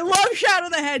Hedgehog. I love Shadow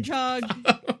the Hedgehog.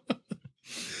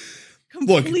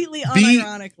 Completely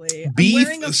unironically. I'm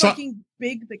wearing a fucking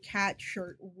Big the Cat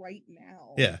shirt right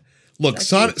now. Yeah. Look,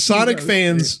 Sonic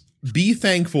fans, be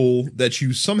thankful that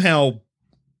you somehow,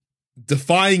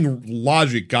 defying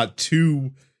logic, got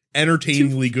 2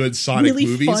 entertainingly good Sonic really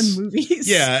movies. Fun movies.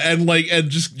 Yeah, and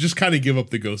just kind of give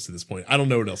up the ghost at this point. I don't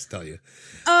know what else to tell you.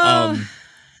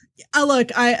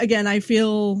 Look, I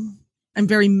feel I'm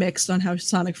very mixed on how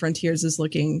Sonic Frontiers is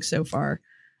looking so far.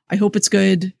 I hope it's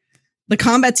good. The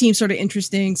combat seems sort of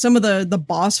interesting. Some of the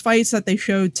boss fights that they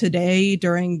showed today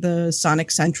during the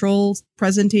Sonic Central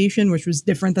presentation, which was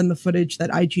different than the footage that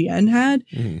IGN had.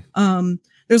 Mm-hmm.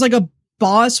 There's like a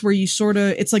boss where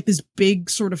it's like this big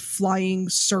sort of flying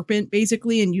serpent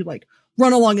basically, and you like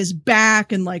run along his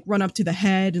back and like run up to the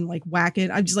head and like whack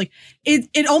it. I'm just like,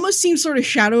 it almost seems sort of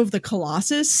Shadow of the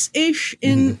Colossus-ish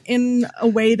in a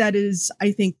way that is,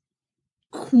 I think,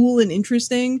 cool and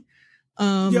interesting.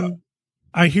 Yeah,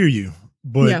 I hear you.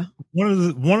 But one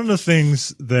of the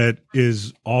things that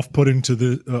is off-putting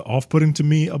to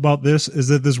me about this is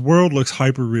that this world looks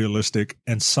hyper realistic,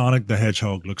 and Sonic the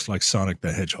Hedgehog looks like Sonic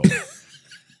the Hedgehog.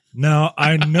 Now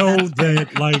I know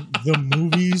that like the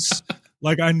movies,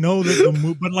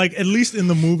 but like at least in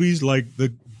the movies, like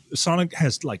the Sonic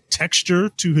has like texture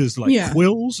to his like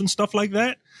quills and stuff like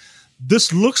that.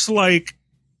 This looks like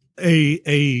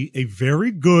a very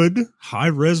good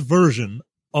high-res version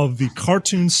of the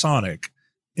cartoon Sonic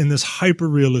in this hyper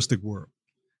realistic world.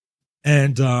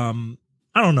 And I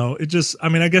don't know. It just, I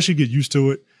mean, I guess you get used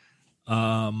to it.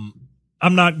 I'm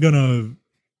not gonna,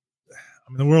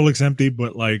 the world looks empty,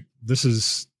 but like this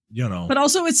is, you know. But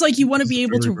also it's like you want to be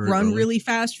able to run really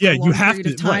fast for a long period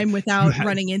of time without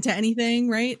running into anything,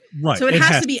 right? Right. So it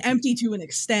has to be empty to an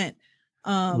extent.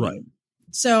 Right.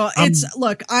 So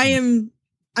look, I'm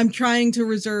trying to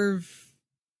reserve.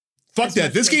 Fuck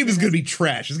that. This game is going to be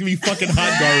trash. It's going to be fucking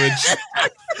hot garbage.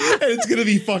 And it's going to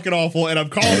be fucking awful. And I'm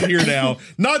calling it here now.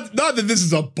 Not that this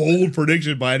is a bold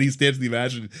prediction by any stance of the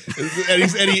imagination,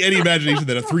 any imagination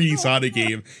that a 3D Sonic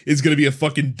game is going to be a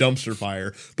fucking dumpster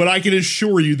fire. But I can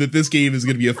assure you that this game is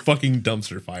going to be a fucking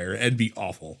dumpster fire and be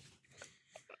awful.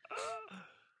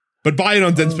 But buy it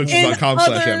on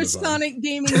denspixels.com/Amazon. Other Sonic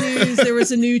gaming news, there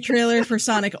was a new trailer for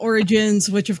Sonic Origins,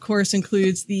 which of course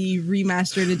includes the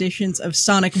remastered editions of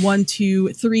Sonic 1, 2,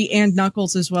 3, and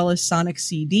Knuckles, as well as Sonic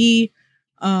CD.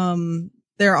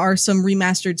 There are some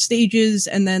remastered stages,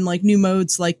 and then like new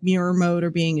modes like mirror mode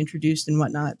are being introduced and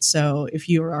whatnot. So if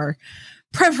you are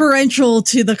preferential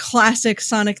to the classic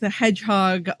Sonic the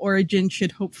Hedgehog, Origin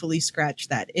should hopefully scratch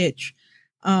that itch.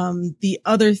 The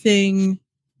other thing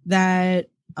that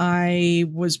I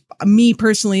was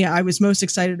most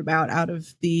excited about out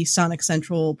of the Sonic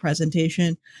Central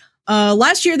presentation.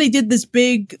 Last year they did this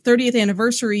big 30th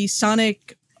anniversary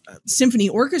Sonic Symphony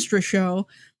Orchestra show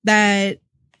that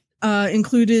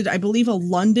included, I believe, a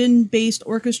London-based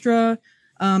orchestra,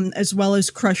 as well as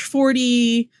Crush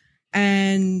 40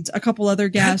 and a couple other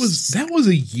guests. That was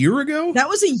a year ago? That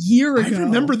was a year ago. I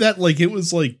remember that like it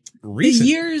was like recent. The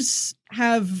years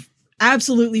have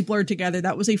absolutely blurred together.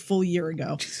 That was a full year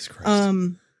ago. Jesus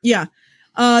Christ. Yeah.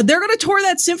 They're going to tour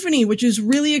that symphony, which is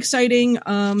really exciting.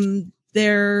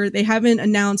 They haven't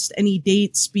announced any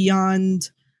dates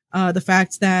beyond the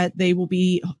fact that they will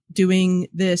be doing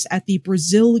this at the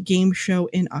Brazil Game Show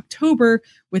in October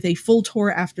with a full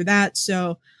tour after that.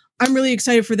 So I'm really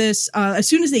excited for this. As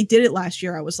soon as they did it last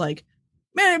year, I was like,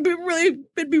 man,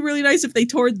 it'd be really nice if they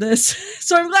toured this.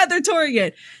 So I'm glad they're touring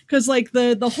it, because like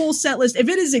the whole set list, if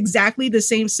it is exactly the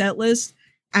same set list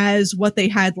as what they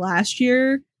had last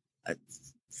year,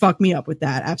 fuck me up with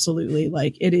that. Absolutely.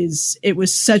 Like it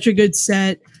was such a good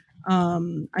set. I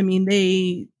mean,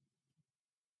 they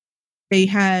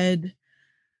had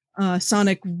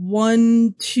Sonic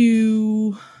 1,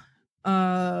 2,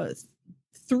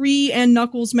 3 and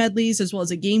Knuckles medleys, as well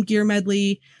as a Game Gear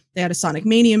medley. They had a Sonic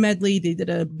Mania medley. They did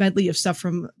a medley of stuff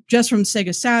from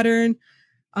Sega Saturn.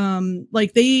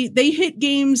 Like they hit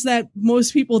games that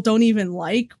most people don't even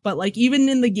like, but like even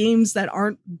in the games that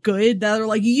aren't good, that are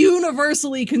like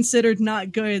universally considered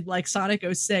not good, like Sonic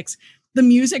 06, the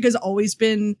music has always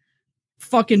been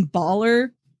fucking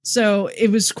baller. So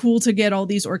it was cool to get all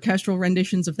these orchestral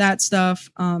renditions of that stuff.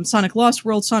 Sonic Lost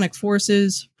World, Sonic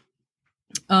Forces,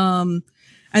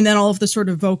 and then all of the sort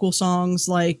of vocal songs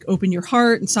like Open Your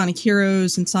Heart and Sonic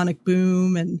Heroes and Sonic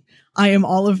Boom and I Am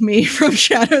All of Me from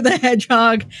Shadow the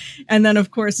Hedgehog. And then,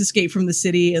 of course, Escape from the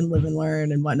City and Live and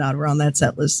Learn and whatnot were on that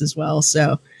set list as well.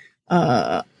 So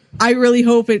I really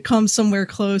hope it comes somewhere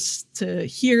close to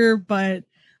here. But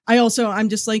I'm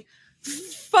just like,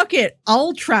 fuck it.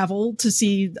 I'll travel to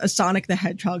see a Sonic the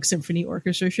Hedgehog Symphony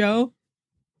Orchestra show.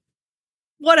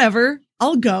 Whatever.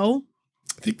 I'll go.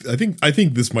 I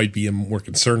think this might be a more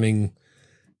concerning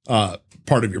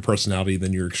part of your personality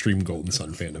than your extreme Golden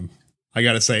Sun fandom. I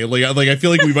gotta say, like I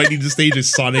feel like we might need to stage a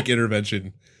Sonic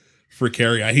intervention for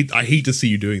Carrie. I hate to see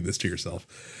you doing this to yourself.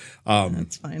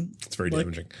 That's fine. It's very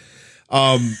damaging.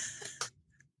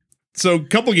 So a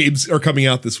couple games are coming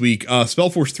out this week.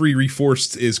 Spellforce 3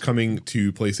 Reforced is coming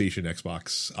to PlayStation,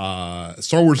 Xbox.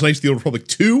 Star Wars Knights of the Old Republic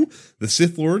 2, The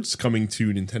Sith Lords, coming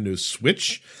to Nintendo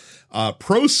Switch.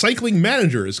 Pro Cycling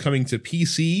Manager is coming to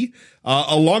PC,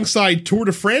 alongside Tour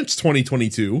de France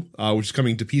 2022, which is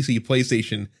coming to PC,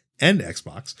 PlayStation, and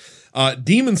Xbox.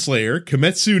 Demon Slayer,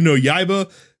 Kimetsu no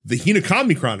Yaiba, The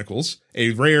Hinokami Chronicles,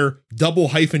 a rare double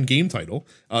hyphen game title,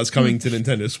 is coming to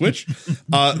Nintendo Switch.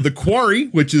 The Quarry,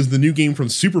 which is the new game from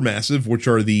Supermassive, which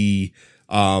are the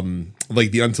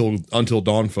like the Until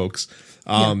Dawn folks,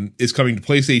 is coming to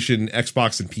PlayStation,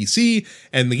 Xbox, and PC.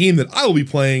 And the game that I will be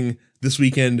playing this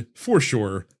weekend for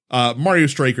sure, Mario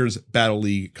Strikers Battle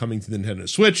League, coming to the Nintendo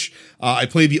Switch. I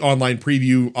played the online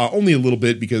preview only a little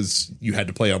bit because you had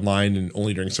to play online and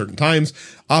only during certain times,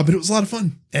 but it was a lot of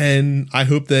fun. And I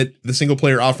hope that the single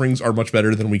player offerings are much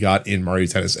better than we got in Mario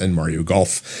Tennis and Mario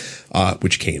Golf,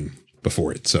 which came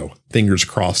before it. So fingers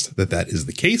crossed that is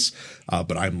the case,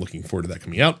 but I'm looking forward to that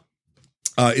coming out.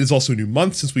 It is also a new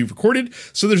month since we've recorded,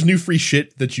 so there's new free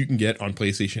shit that you can get on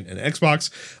PlayStation and Xbox.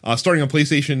 Starting on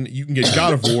PlayStation, you can get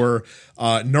God of War,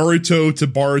 Naruto to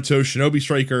Boruto, Shinobi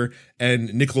Striker, and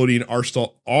Nickelodeon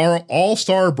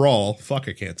All-Star Brawl. Fuck,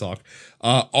 I can't talk.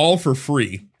 All for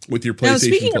free with your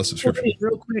PlayStation Plus subscription.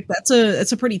 Real quick,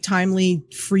 that's a pretty timely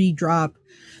free drop,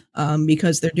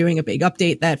 because they're doing a big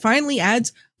update that finally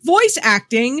adds voice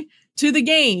acting to the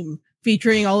game,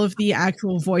 featuring all of the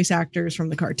actual voice actors from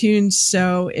the cartoons.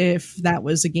 So if that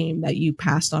was a game that you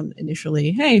passed on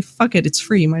initially, hey, fuck it, it's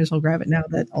free. You might as well grab it now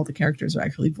that all the characters are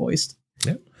actually voiced.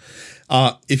 Yeah.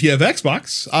 If you have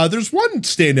Xbox, there's one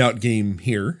standout game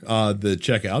here to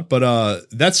check out, but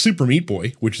that's Super Meat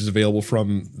Boy, which is available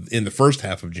in the first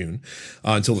half of June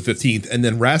until the 15th. And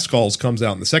then Rascals comes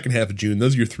out in the second half of June.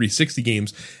 Those are your 360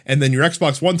 games. And then your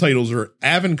Xbox One titles are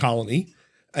Avon Colony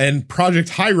and Project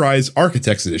High Rise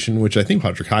Architects Edition, which I think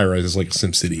Project High Rise is like a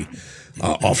SimCity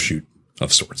offshoot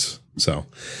of sorts. So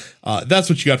that's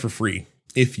what you got for free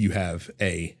if you have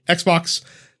a Xbox.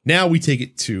 Now we take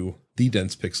it to the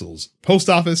Dense Pixels post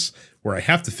office, where I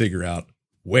have to figure out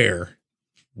where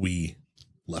we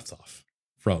left off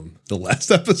from the last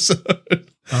episode.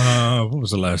 What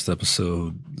was the last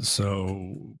episode?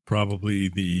 So probably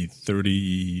the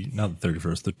 30, not the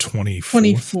 31st, the 24th.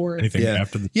 24th. Anything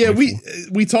after the 24th? Yeah,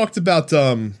 we talked about,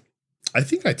 I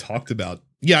think I talked about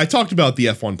the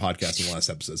F1 podcast in the last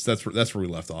episodes. That's where we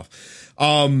left off.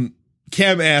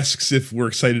 Cam asks if we're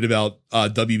excited about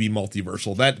WB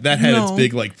Multiversal. That had its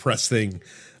big like press thing.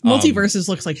 Multiverses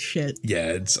looks like shit.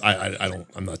 Yeah,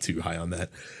 I'm not too high on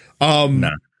that.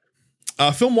 Nah.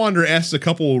 Film Wander asked a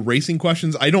couple racing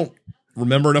questions. I don't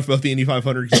remember enough about the Indy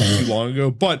 500 because it was too long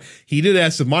ago, but he did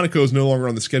ask if Monaco is no longer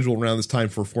on the schedule around this time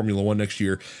for Formula One next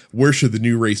year, where should the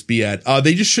new race be at?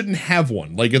 They just shouldn't have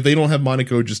one. Like, if they don't have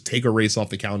Monaco, just take a race off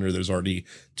the calendar. There's already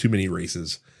too many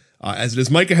races as it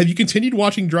is. Micah, have you continued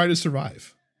watching Drive to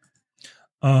Survive?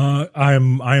 I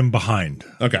am behind.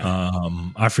 Okay.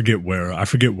 I forget where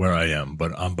I am,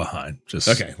 but I'm behind. Just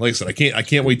okay. Like I said, I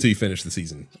can't wait till you finish the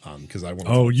season. Because I want.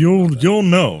 Oh, you'll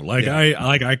know. Like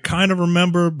I kind of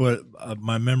remember, but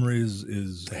my memory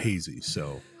is hazy.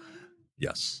 So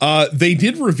yes. They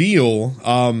did reveal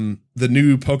the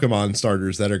new Pokemon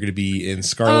starters that are going to be in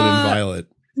Scarlet and Violet.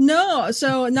 No,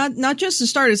 so not just the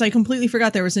starters. I completely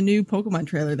forgot there was a new Pokemon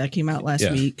trailer that came out last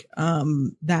week.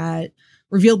 That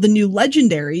revealed the new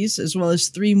legendaries, as well as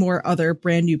 3 more other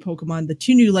brand new Pokemon. The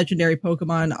 2 new legendary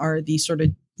Pokemon are the sort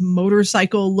of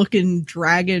motorcycle looking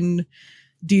dragon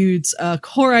dudes,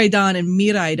 Koraidon and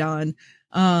Miraidon.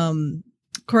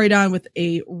 Koraidon with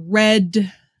a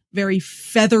red, very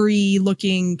feathery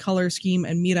looking color scheme,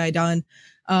 and Miraidon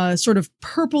sort of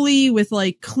purpley with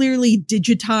like clearly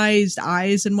digitized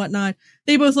eyes and whatnot.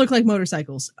 They both look like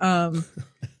motorcycles.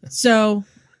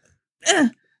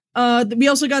 We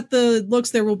also got the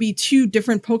looks. There will be 2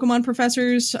 different Pokemon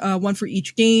professors, one for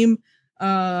each game.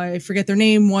 I forget their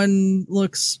name. One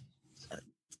looks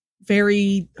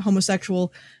very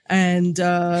homosexual, and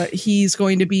he's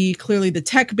going to be clearly the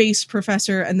tech-based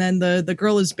professor. And then the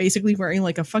girl is basically wearing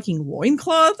like a fucking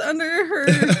loincloth under her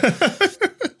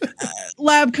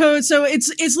lab coat. So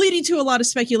it's leading to a lot of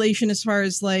speculation as far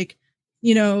as like,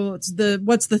 you know,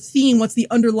 what's the theme, what's the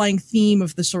underlying theme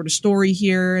of the sort of story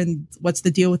here, and what's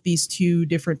the deal with these 2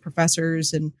 different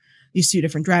professors and these 2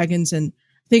 different dragons. And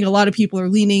I think a lot of people are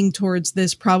leaning towards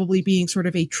this probably being sort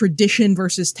of a tradition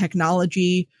versus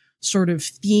technology sort of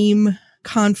theme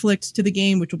conflict to the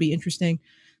game, which will be interesting.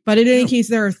 But in any case,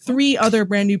 there are 3 other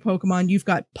brand new Pokemon. You've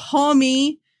got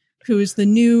Pawmi, who is the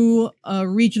new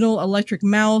regional electric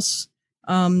mouse,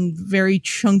 very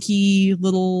chunky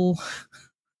little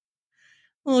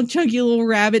chunky little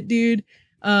rabbit dude.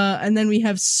 And then we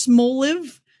have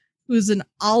Smoliv, who's an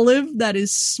olive that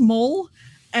is small.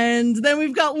 And then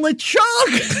we've got Lechonk.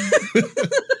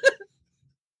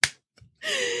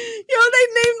 Yo, they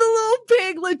named the little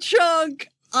pig Lechonk.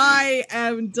 I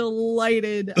am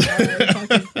delighted. It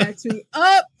fucking cracks me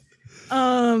up.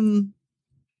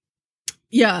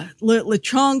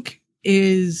 Lechonk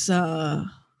is a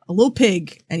little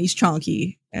pig, and he's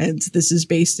chonky. And this is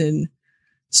based in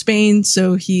Spain,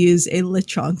 so he is a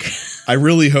Lechonk. I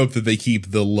really hope that they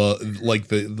keep the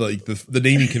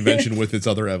naming convention with its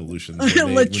other evolutions.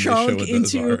 Lechonk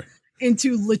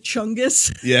into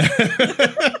Lechungus. Yeah.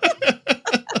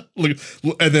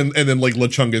 and then like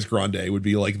Lechungus Grande would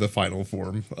be like the final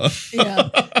form. Yeah.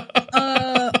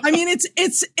 I mean,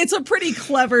 it's a pretty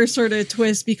clever sort of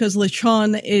twist because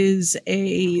lechon is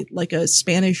a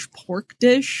Spanish pork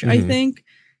dish, I think.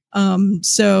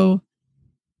 So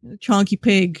chonky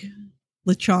pig,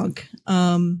 lechonk.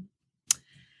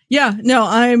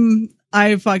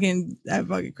 That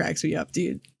fucking cracks me up,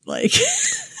 dude. Like,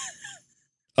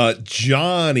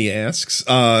 Johnny asks,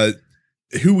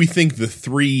 who we think the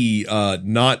 3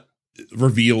 not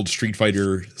revealed Street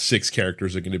Fighter 6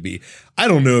 characters are going to be. I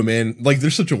don't know, man. Like,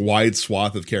 there's such a wide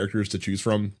swath of characters to choose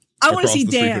from. I want to see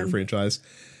the Street Fighter Dan franchise.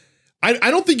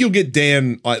 I don't think you'll get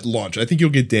Dan at launch. I think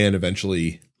you'll get Dan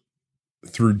eventually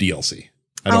through DLC.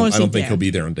 I don't think he'll be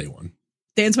there on day one.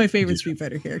 Dan's my favorite Street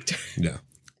Fighter character. Yeah.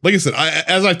 Like I said,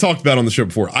 as I've talked about on the show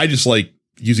before, I just like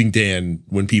using Dan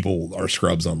when people are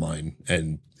scrubs online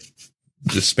and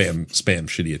just spam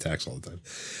shitty attacks all the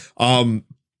time.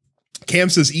 Cam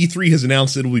says E3 has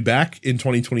announced it'll be back in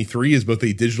 2023 as both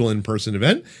a digital and in-person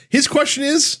event. His question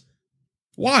is,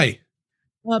 why?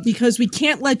 Because we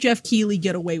can't let Jeff Keighley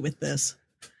get away with this.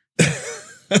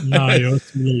 Nah,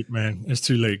 it's too late, man. It's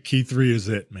too late. Key 3 is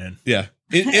it, man. Yeah.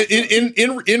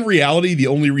 In reality, the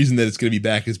only reason that it's going to be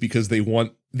back is because the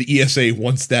ESA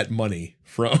wants that money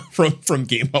from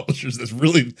game publishers. That's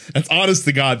honest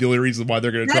to God the only reason why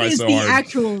they're going to try so hard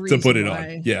to put it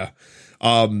on. Yeah.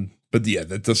 But yeah,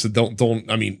 that doesn't, don't,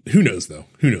 I mean, who knows though?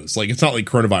 Who knows? Like, it's not like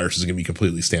coronavirus is going to be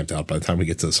completely stamped out by the time we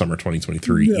get to summer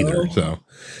 2023 either. So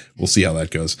we'll see how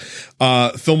that goes.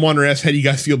 Film Wanderer asks, how do you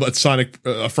guys feel about Sonic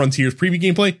Frontiers preview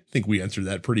gameplay? I think we answered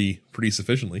that pretty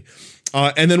sufficiently.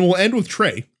 And then we'll end with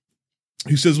Trey,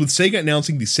 who says, with Sega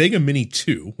announcing the Sega Mini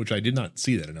 2, which I did not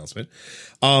see that announcement,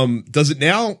 does it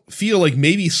now feel like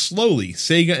maybe slowly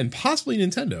Sega and possibly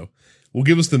Nintendo will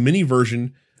give us the mini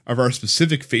version of our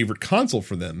specific favorite console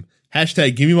for them?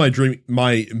 Hashtag give me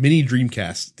my mini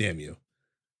Dreamcast, damn you.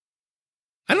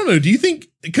 I don't know. Do you think,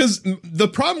 because the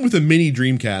problem with a mini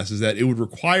Dreamcast is that it would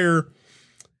require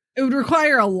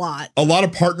a lot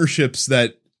of partnerships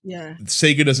that yeah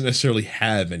Sega doesn't necessarily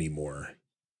have anymore.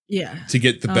 Yeah. To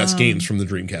get the best games from the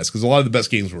Dreamcast, because a lot of the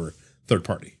best games were third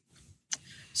party.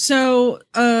 So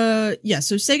so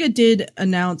Sega did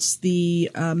announce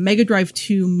the Mega Drive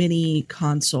 2 mini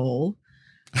console.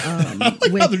 I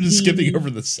like how they're just skipping over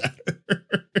the Saturn.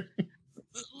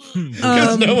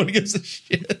 Because no one gives a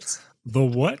shit. The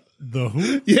what? The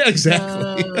who? Yeah,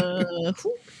 exactly.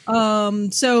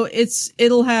 So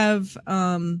it'll have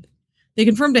they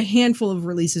confirmed a handful of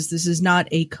releases. This is not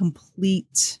a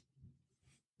complete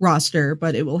roster,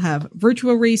 but it will have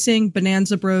Virtua Racing,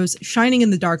 Bonanza Bros, Shining in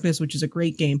the Darkness, which is a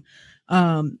great game,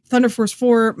 Thunder Force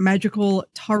 4, Magical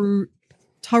Taruto,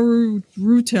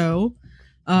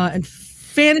 and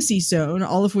Fantasy Zone,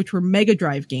 all of which were Mega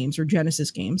Drive games or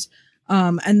Genesis games.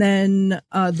 And then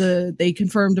they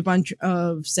confirmed a bunch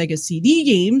of Sega CD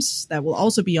games that will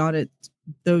also be on it,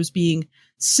 those being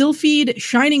Sylphied,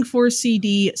 Shining Force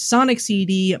CD, Sonic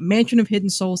CD, Mansion of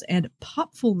Hidden Souls, and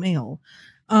Popful Mail.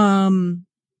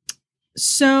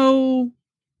 So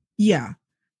yeah.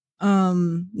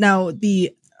 Now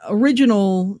the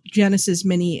original Genesis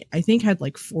Mini, I think, had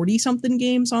like 40 something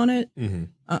games on it.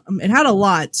 Mm-hmm. It had a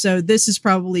lot. So this is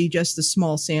probably just a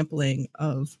small sampling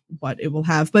of what it will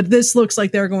have, but this looks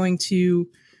like they're going to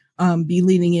be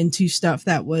leaning into stuff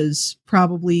that was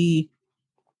probably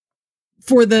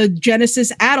for the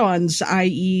Genesis add-ons,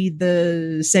 i.e.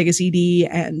 the Sega CD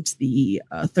and the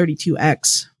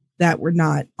 32X that were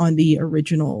not on the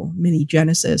original mini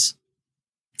Genesis.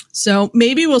 So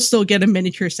maybe we'll still get a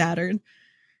miniature Saturn,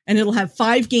 and it'll have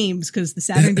 5 games because the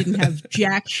Saturn didn't have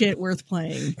jack shit worth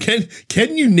playing.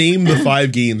 Can you name the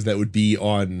 5 games that would be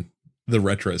on the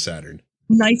retro Saturn?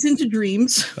 Nights into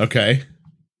Dreams. Okay.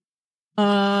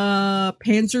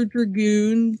 Panzer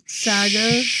Dragoon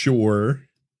Saga. Sure.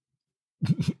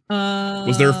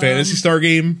 Was there a Phantasy Star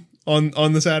game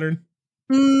on the Saturn?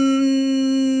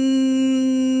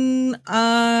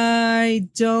 I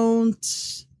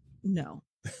don't know.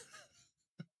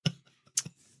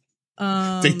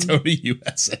 Daytona,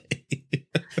 USA.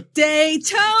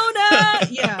 Daytona,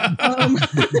 yeah.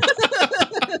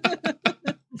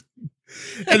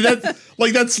 And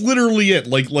that's literally it.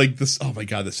 Like this. Oh my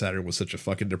god, the Saturn was such a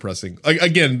fucking depressing.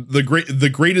 Again,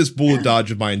 the greatest bullet dodge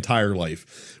of my entire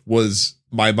life was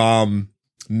my mom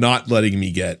not letting me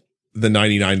get the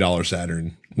 $99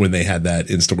 Saturn when they had that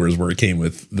in stores, where it came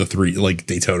with the 3, like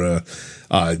Daytona,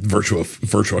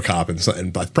 Virtua Cop,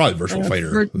 and probably Virtua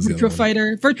Fighter.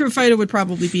 Virtua Fighter would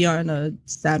probably be on a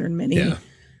Saturn Mini. Yeah.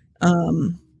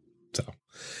 But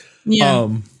yeah.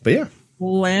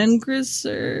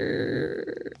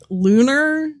 Landgrisser,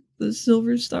 Lunar, the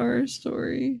Silver Star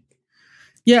story.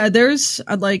 Yeah, there's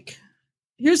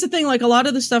here's the thing, like a lot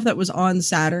of the stuff that was on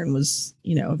Saturn was,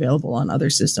 available on other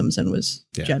systems and was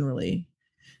generally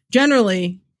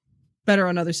better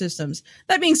on other systems.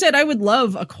 That being said, I would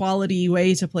love a quality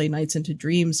way to play Nights into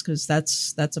Dreams, because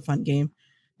that's a fun game.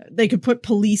 They could put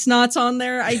Police Knots on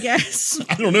there, I guess.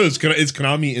 I don't know. Is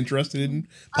Konami interested in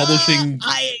publishing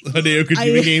Hideo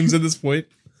Kojima games at this point?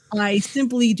 I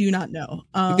simply do not know.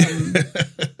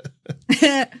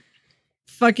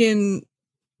 Fucking,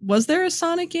 was there a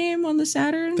Sonic game on the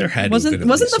Saturn? There had wasn't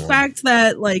the fact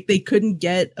that they couldn't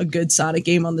get a good Sonic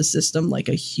game on the system like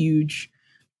a huge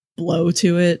blow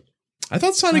to it? I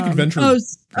thought Sonic Adventure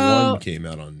 1 came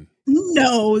out on.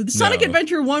 No, Sonic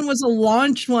Adventure 1 was a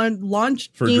launch game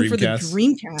for the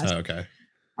Dreamcast. Oh, okay.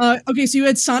 Okay, so you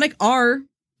had Sonic R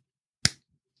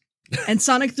and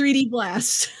Sonic 3D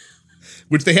Blast,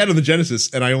 which they had on the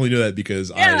Genesis, and I only know that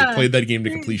because I played that game to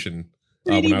completion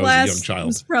when I was a young child.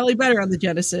 It's probably better on the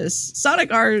Genesis.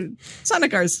 Sonic R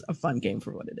is a fun game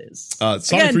for what it is.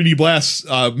 Sonic 3D Blast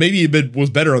maybe it was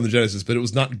better on the Genesis, but it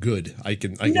was not good. I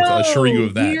can assure you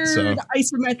of that. Weird, so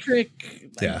isometric.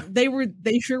 Yeah,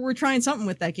 they sure were trying something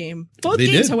with that game. Both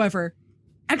games, did. However,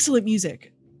 excellent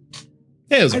music.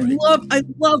 Yeah, it was right. I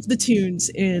love the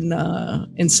tunes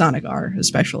in Sonic R,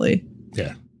 especially.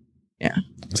 Yeah. Yeah.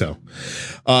 So,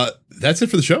 that's it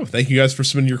for the show. Thank you guys for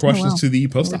submitting your questions wow. to the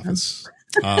post office.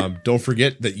 Don't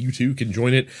forget that you too can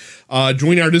join it.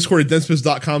 Join our Discord at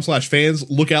densepiss.com/fans.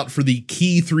 Look out for the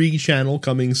Key 3 channel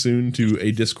coming soon to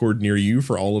a Discord near you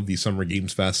for all of the Summer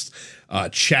Games Fest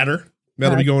chatter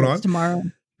that'll be going on tomorrow.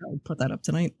 I'll put that up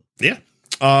tonight. Yeah.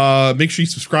 Make sure you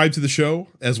subscribe to the show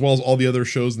as well as all the other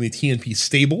shows in the TNP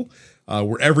stable.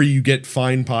 Wherever you get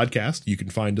fine podcast, you can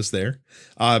find us there.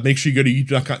 Make sure you go to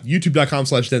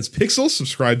youtube.com/densepixels,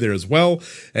 subscribe there as well.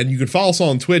 And you can follow us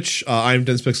on Twitch. I'm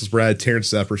DensePixels Brad, Terrence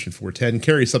is Apparition 410,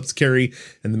 Carrie Subs Carrie,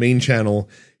 and the main channel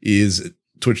is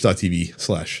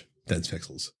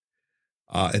twitch.tv/densepixels.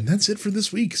 And that's it for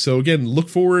this week. So again, look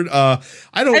forward.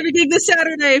 Everything this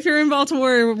Saturday. If you're in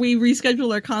Baltimore, we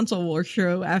rescheduled our console war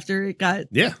show after it got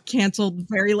canceled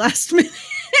very last minute.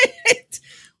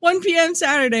 1 p.m.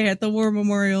 Saturday at the War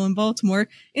Memorial in Baltimore.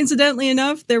 Incidentally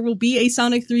enough, there will be a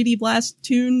Sonic 3D Blast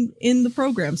tune in the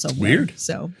program somewhere. Weird.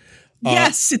 So,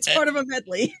 yes, it's part of a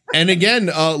medley. And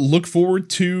again, look forward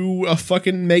to a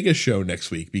fucking mega show next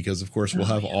week because, of course, we'll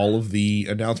have all of the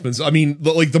announcements. I mean,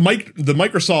 like the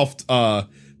Microsoft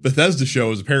Bethesda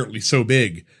show is apparently so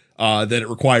big that it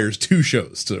requires 2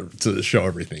 shows to show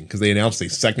everything because they announced a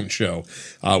second show,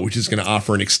 which is going to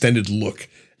offer an extended look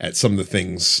at some of the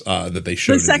things that they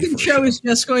showed. The second show is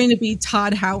just going to be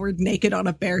Todd Howard naked on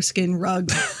a bearskin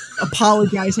rug,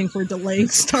 apologizing for delaying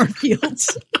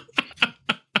Starfield.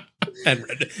 and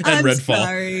Redfall.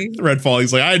 Sorry. Redfall.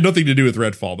 He's like, I had nothing to do with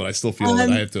Redfall, but I still feel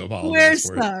that I have to apologize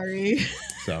for sorry. it.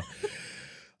 So,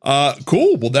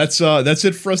 cool. Well, that's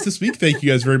it for us this week. Thank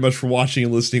you guys very much for watching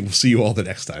and listening. We'll see you all the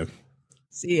next time.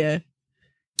 See ya.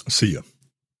 See ya.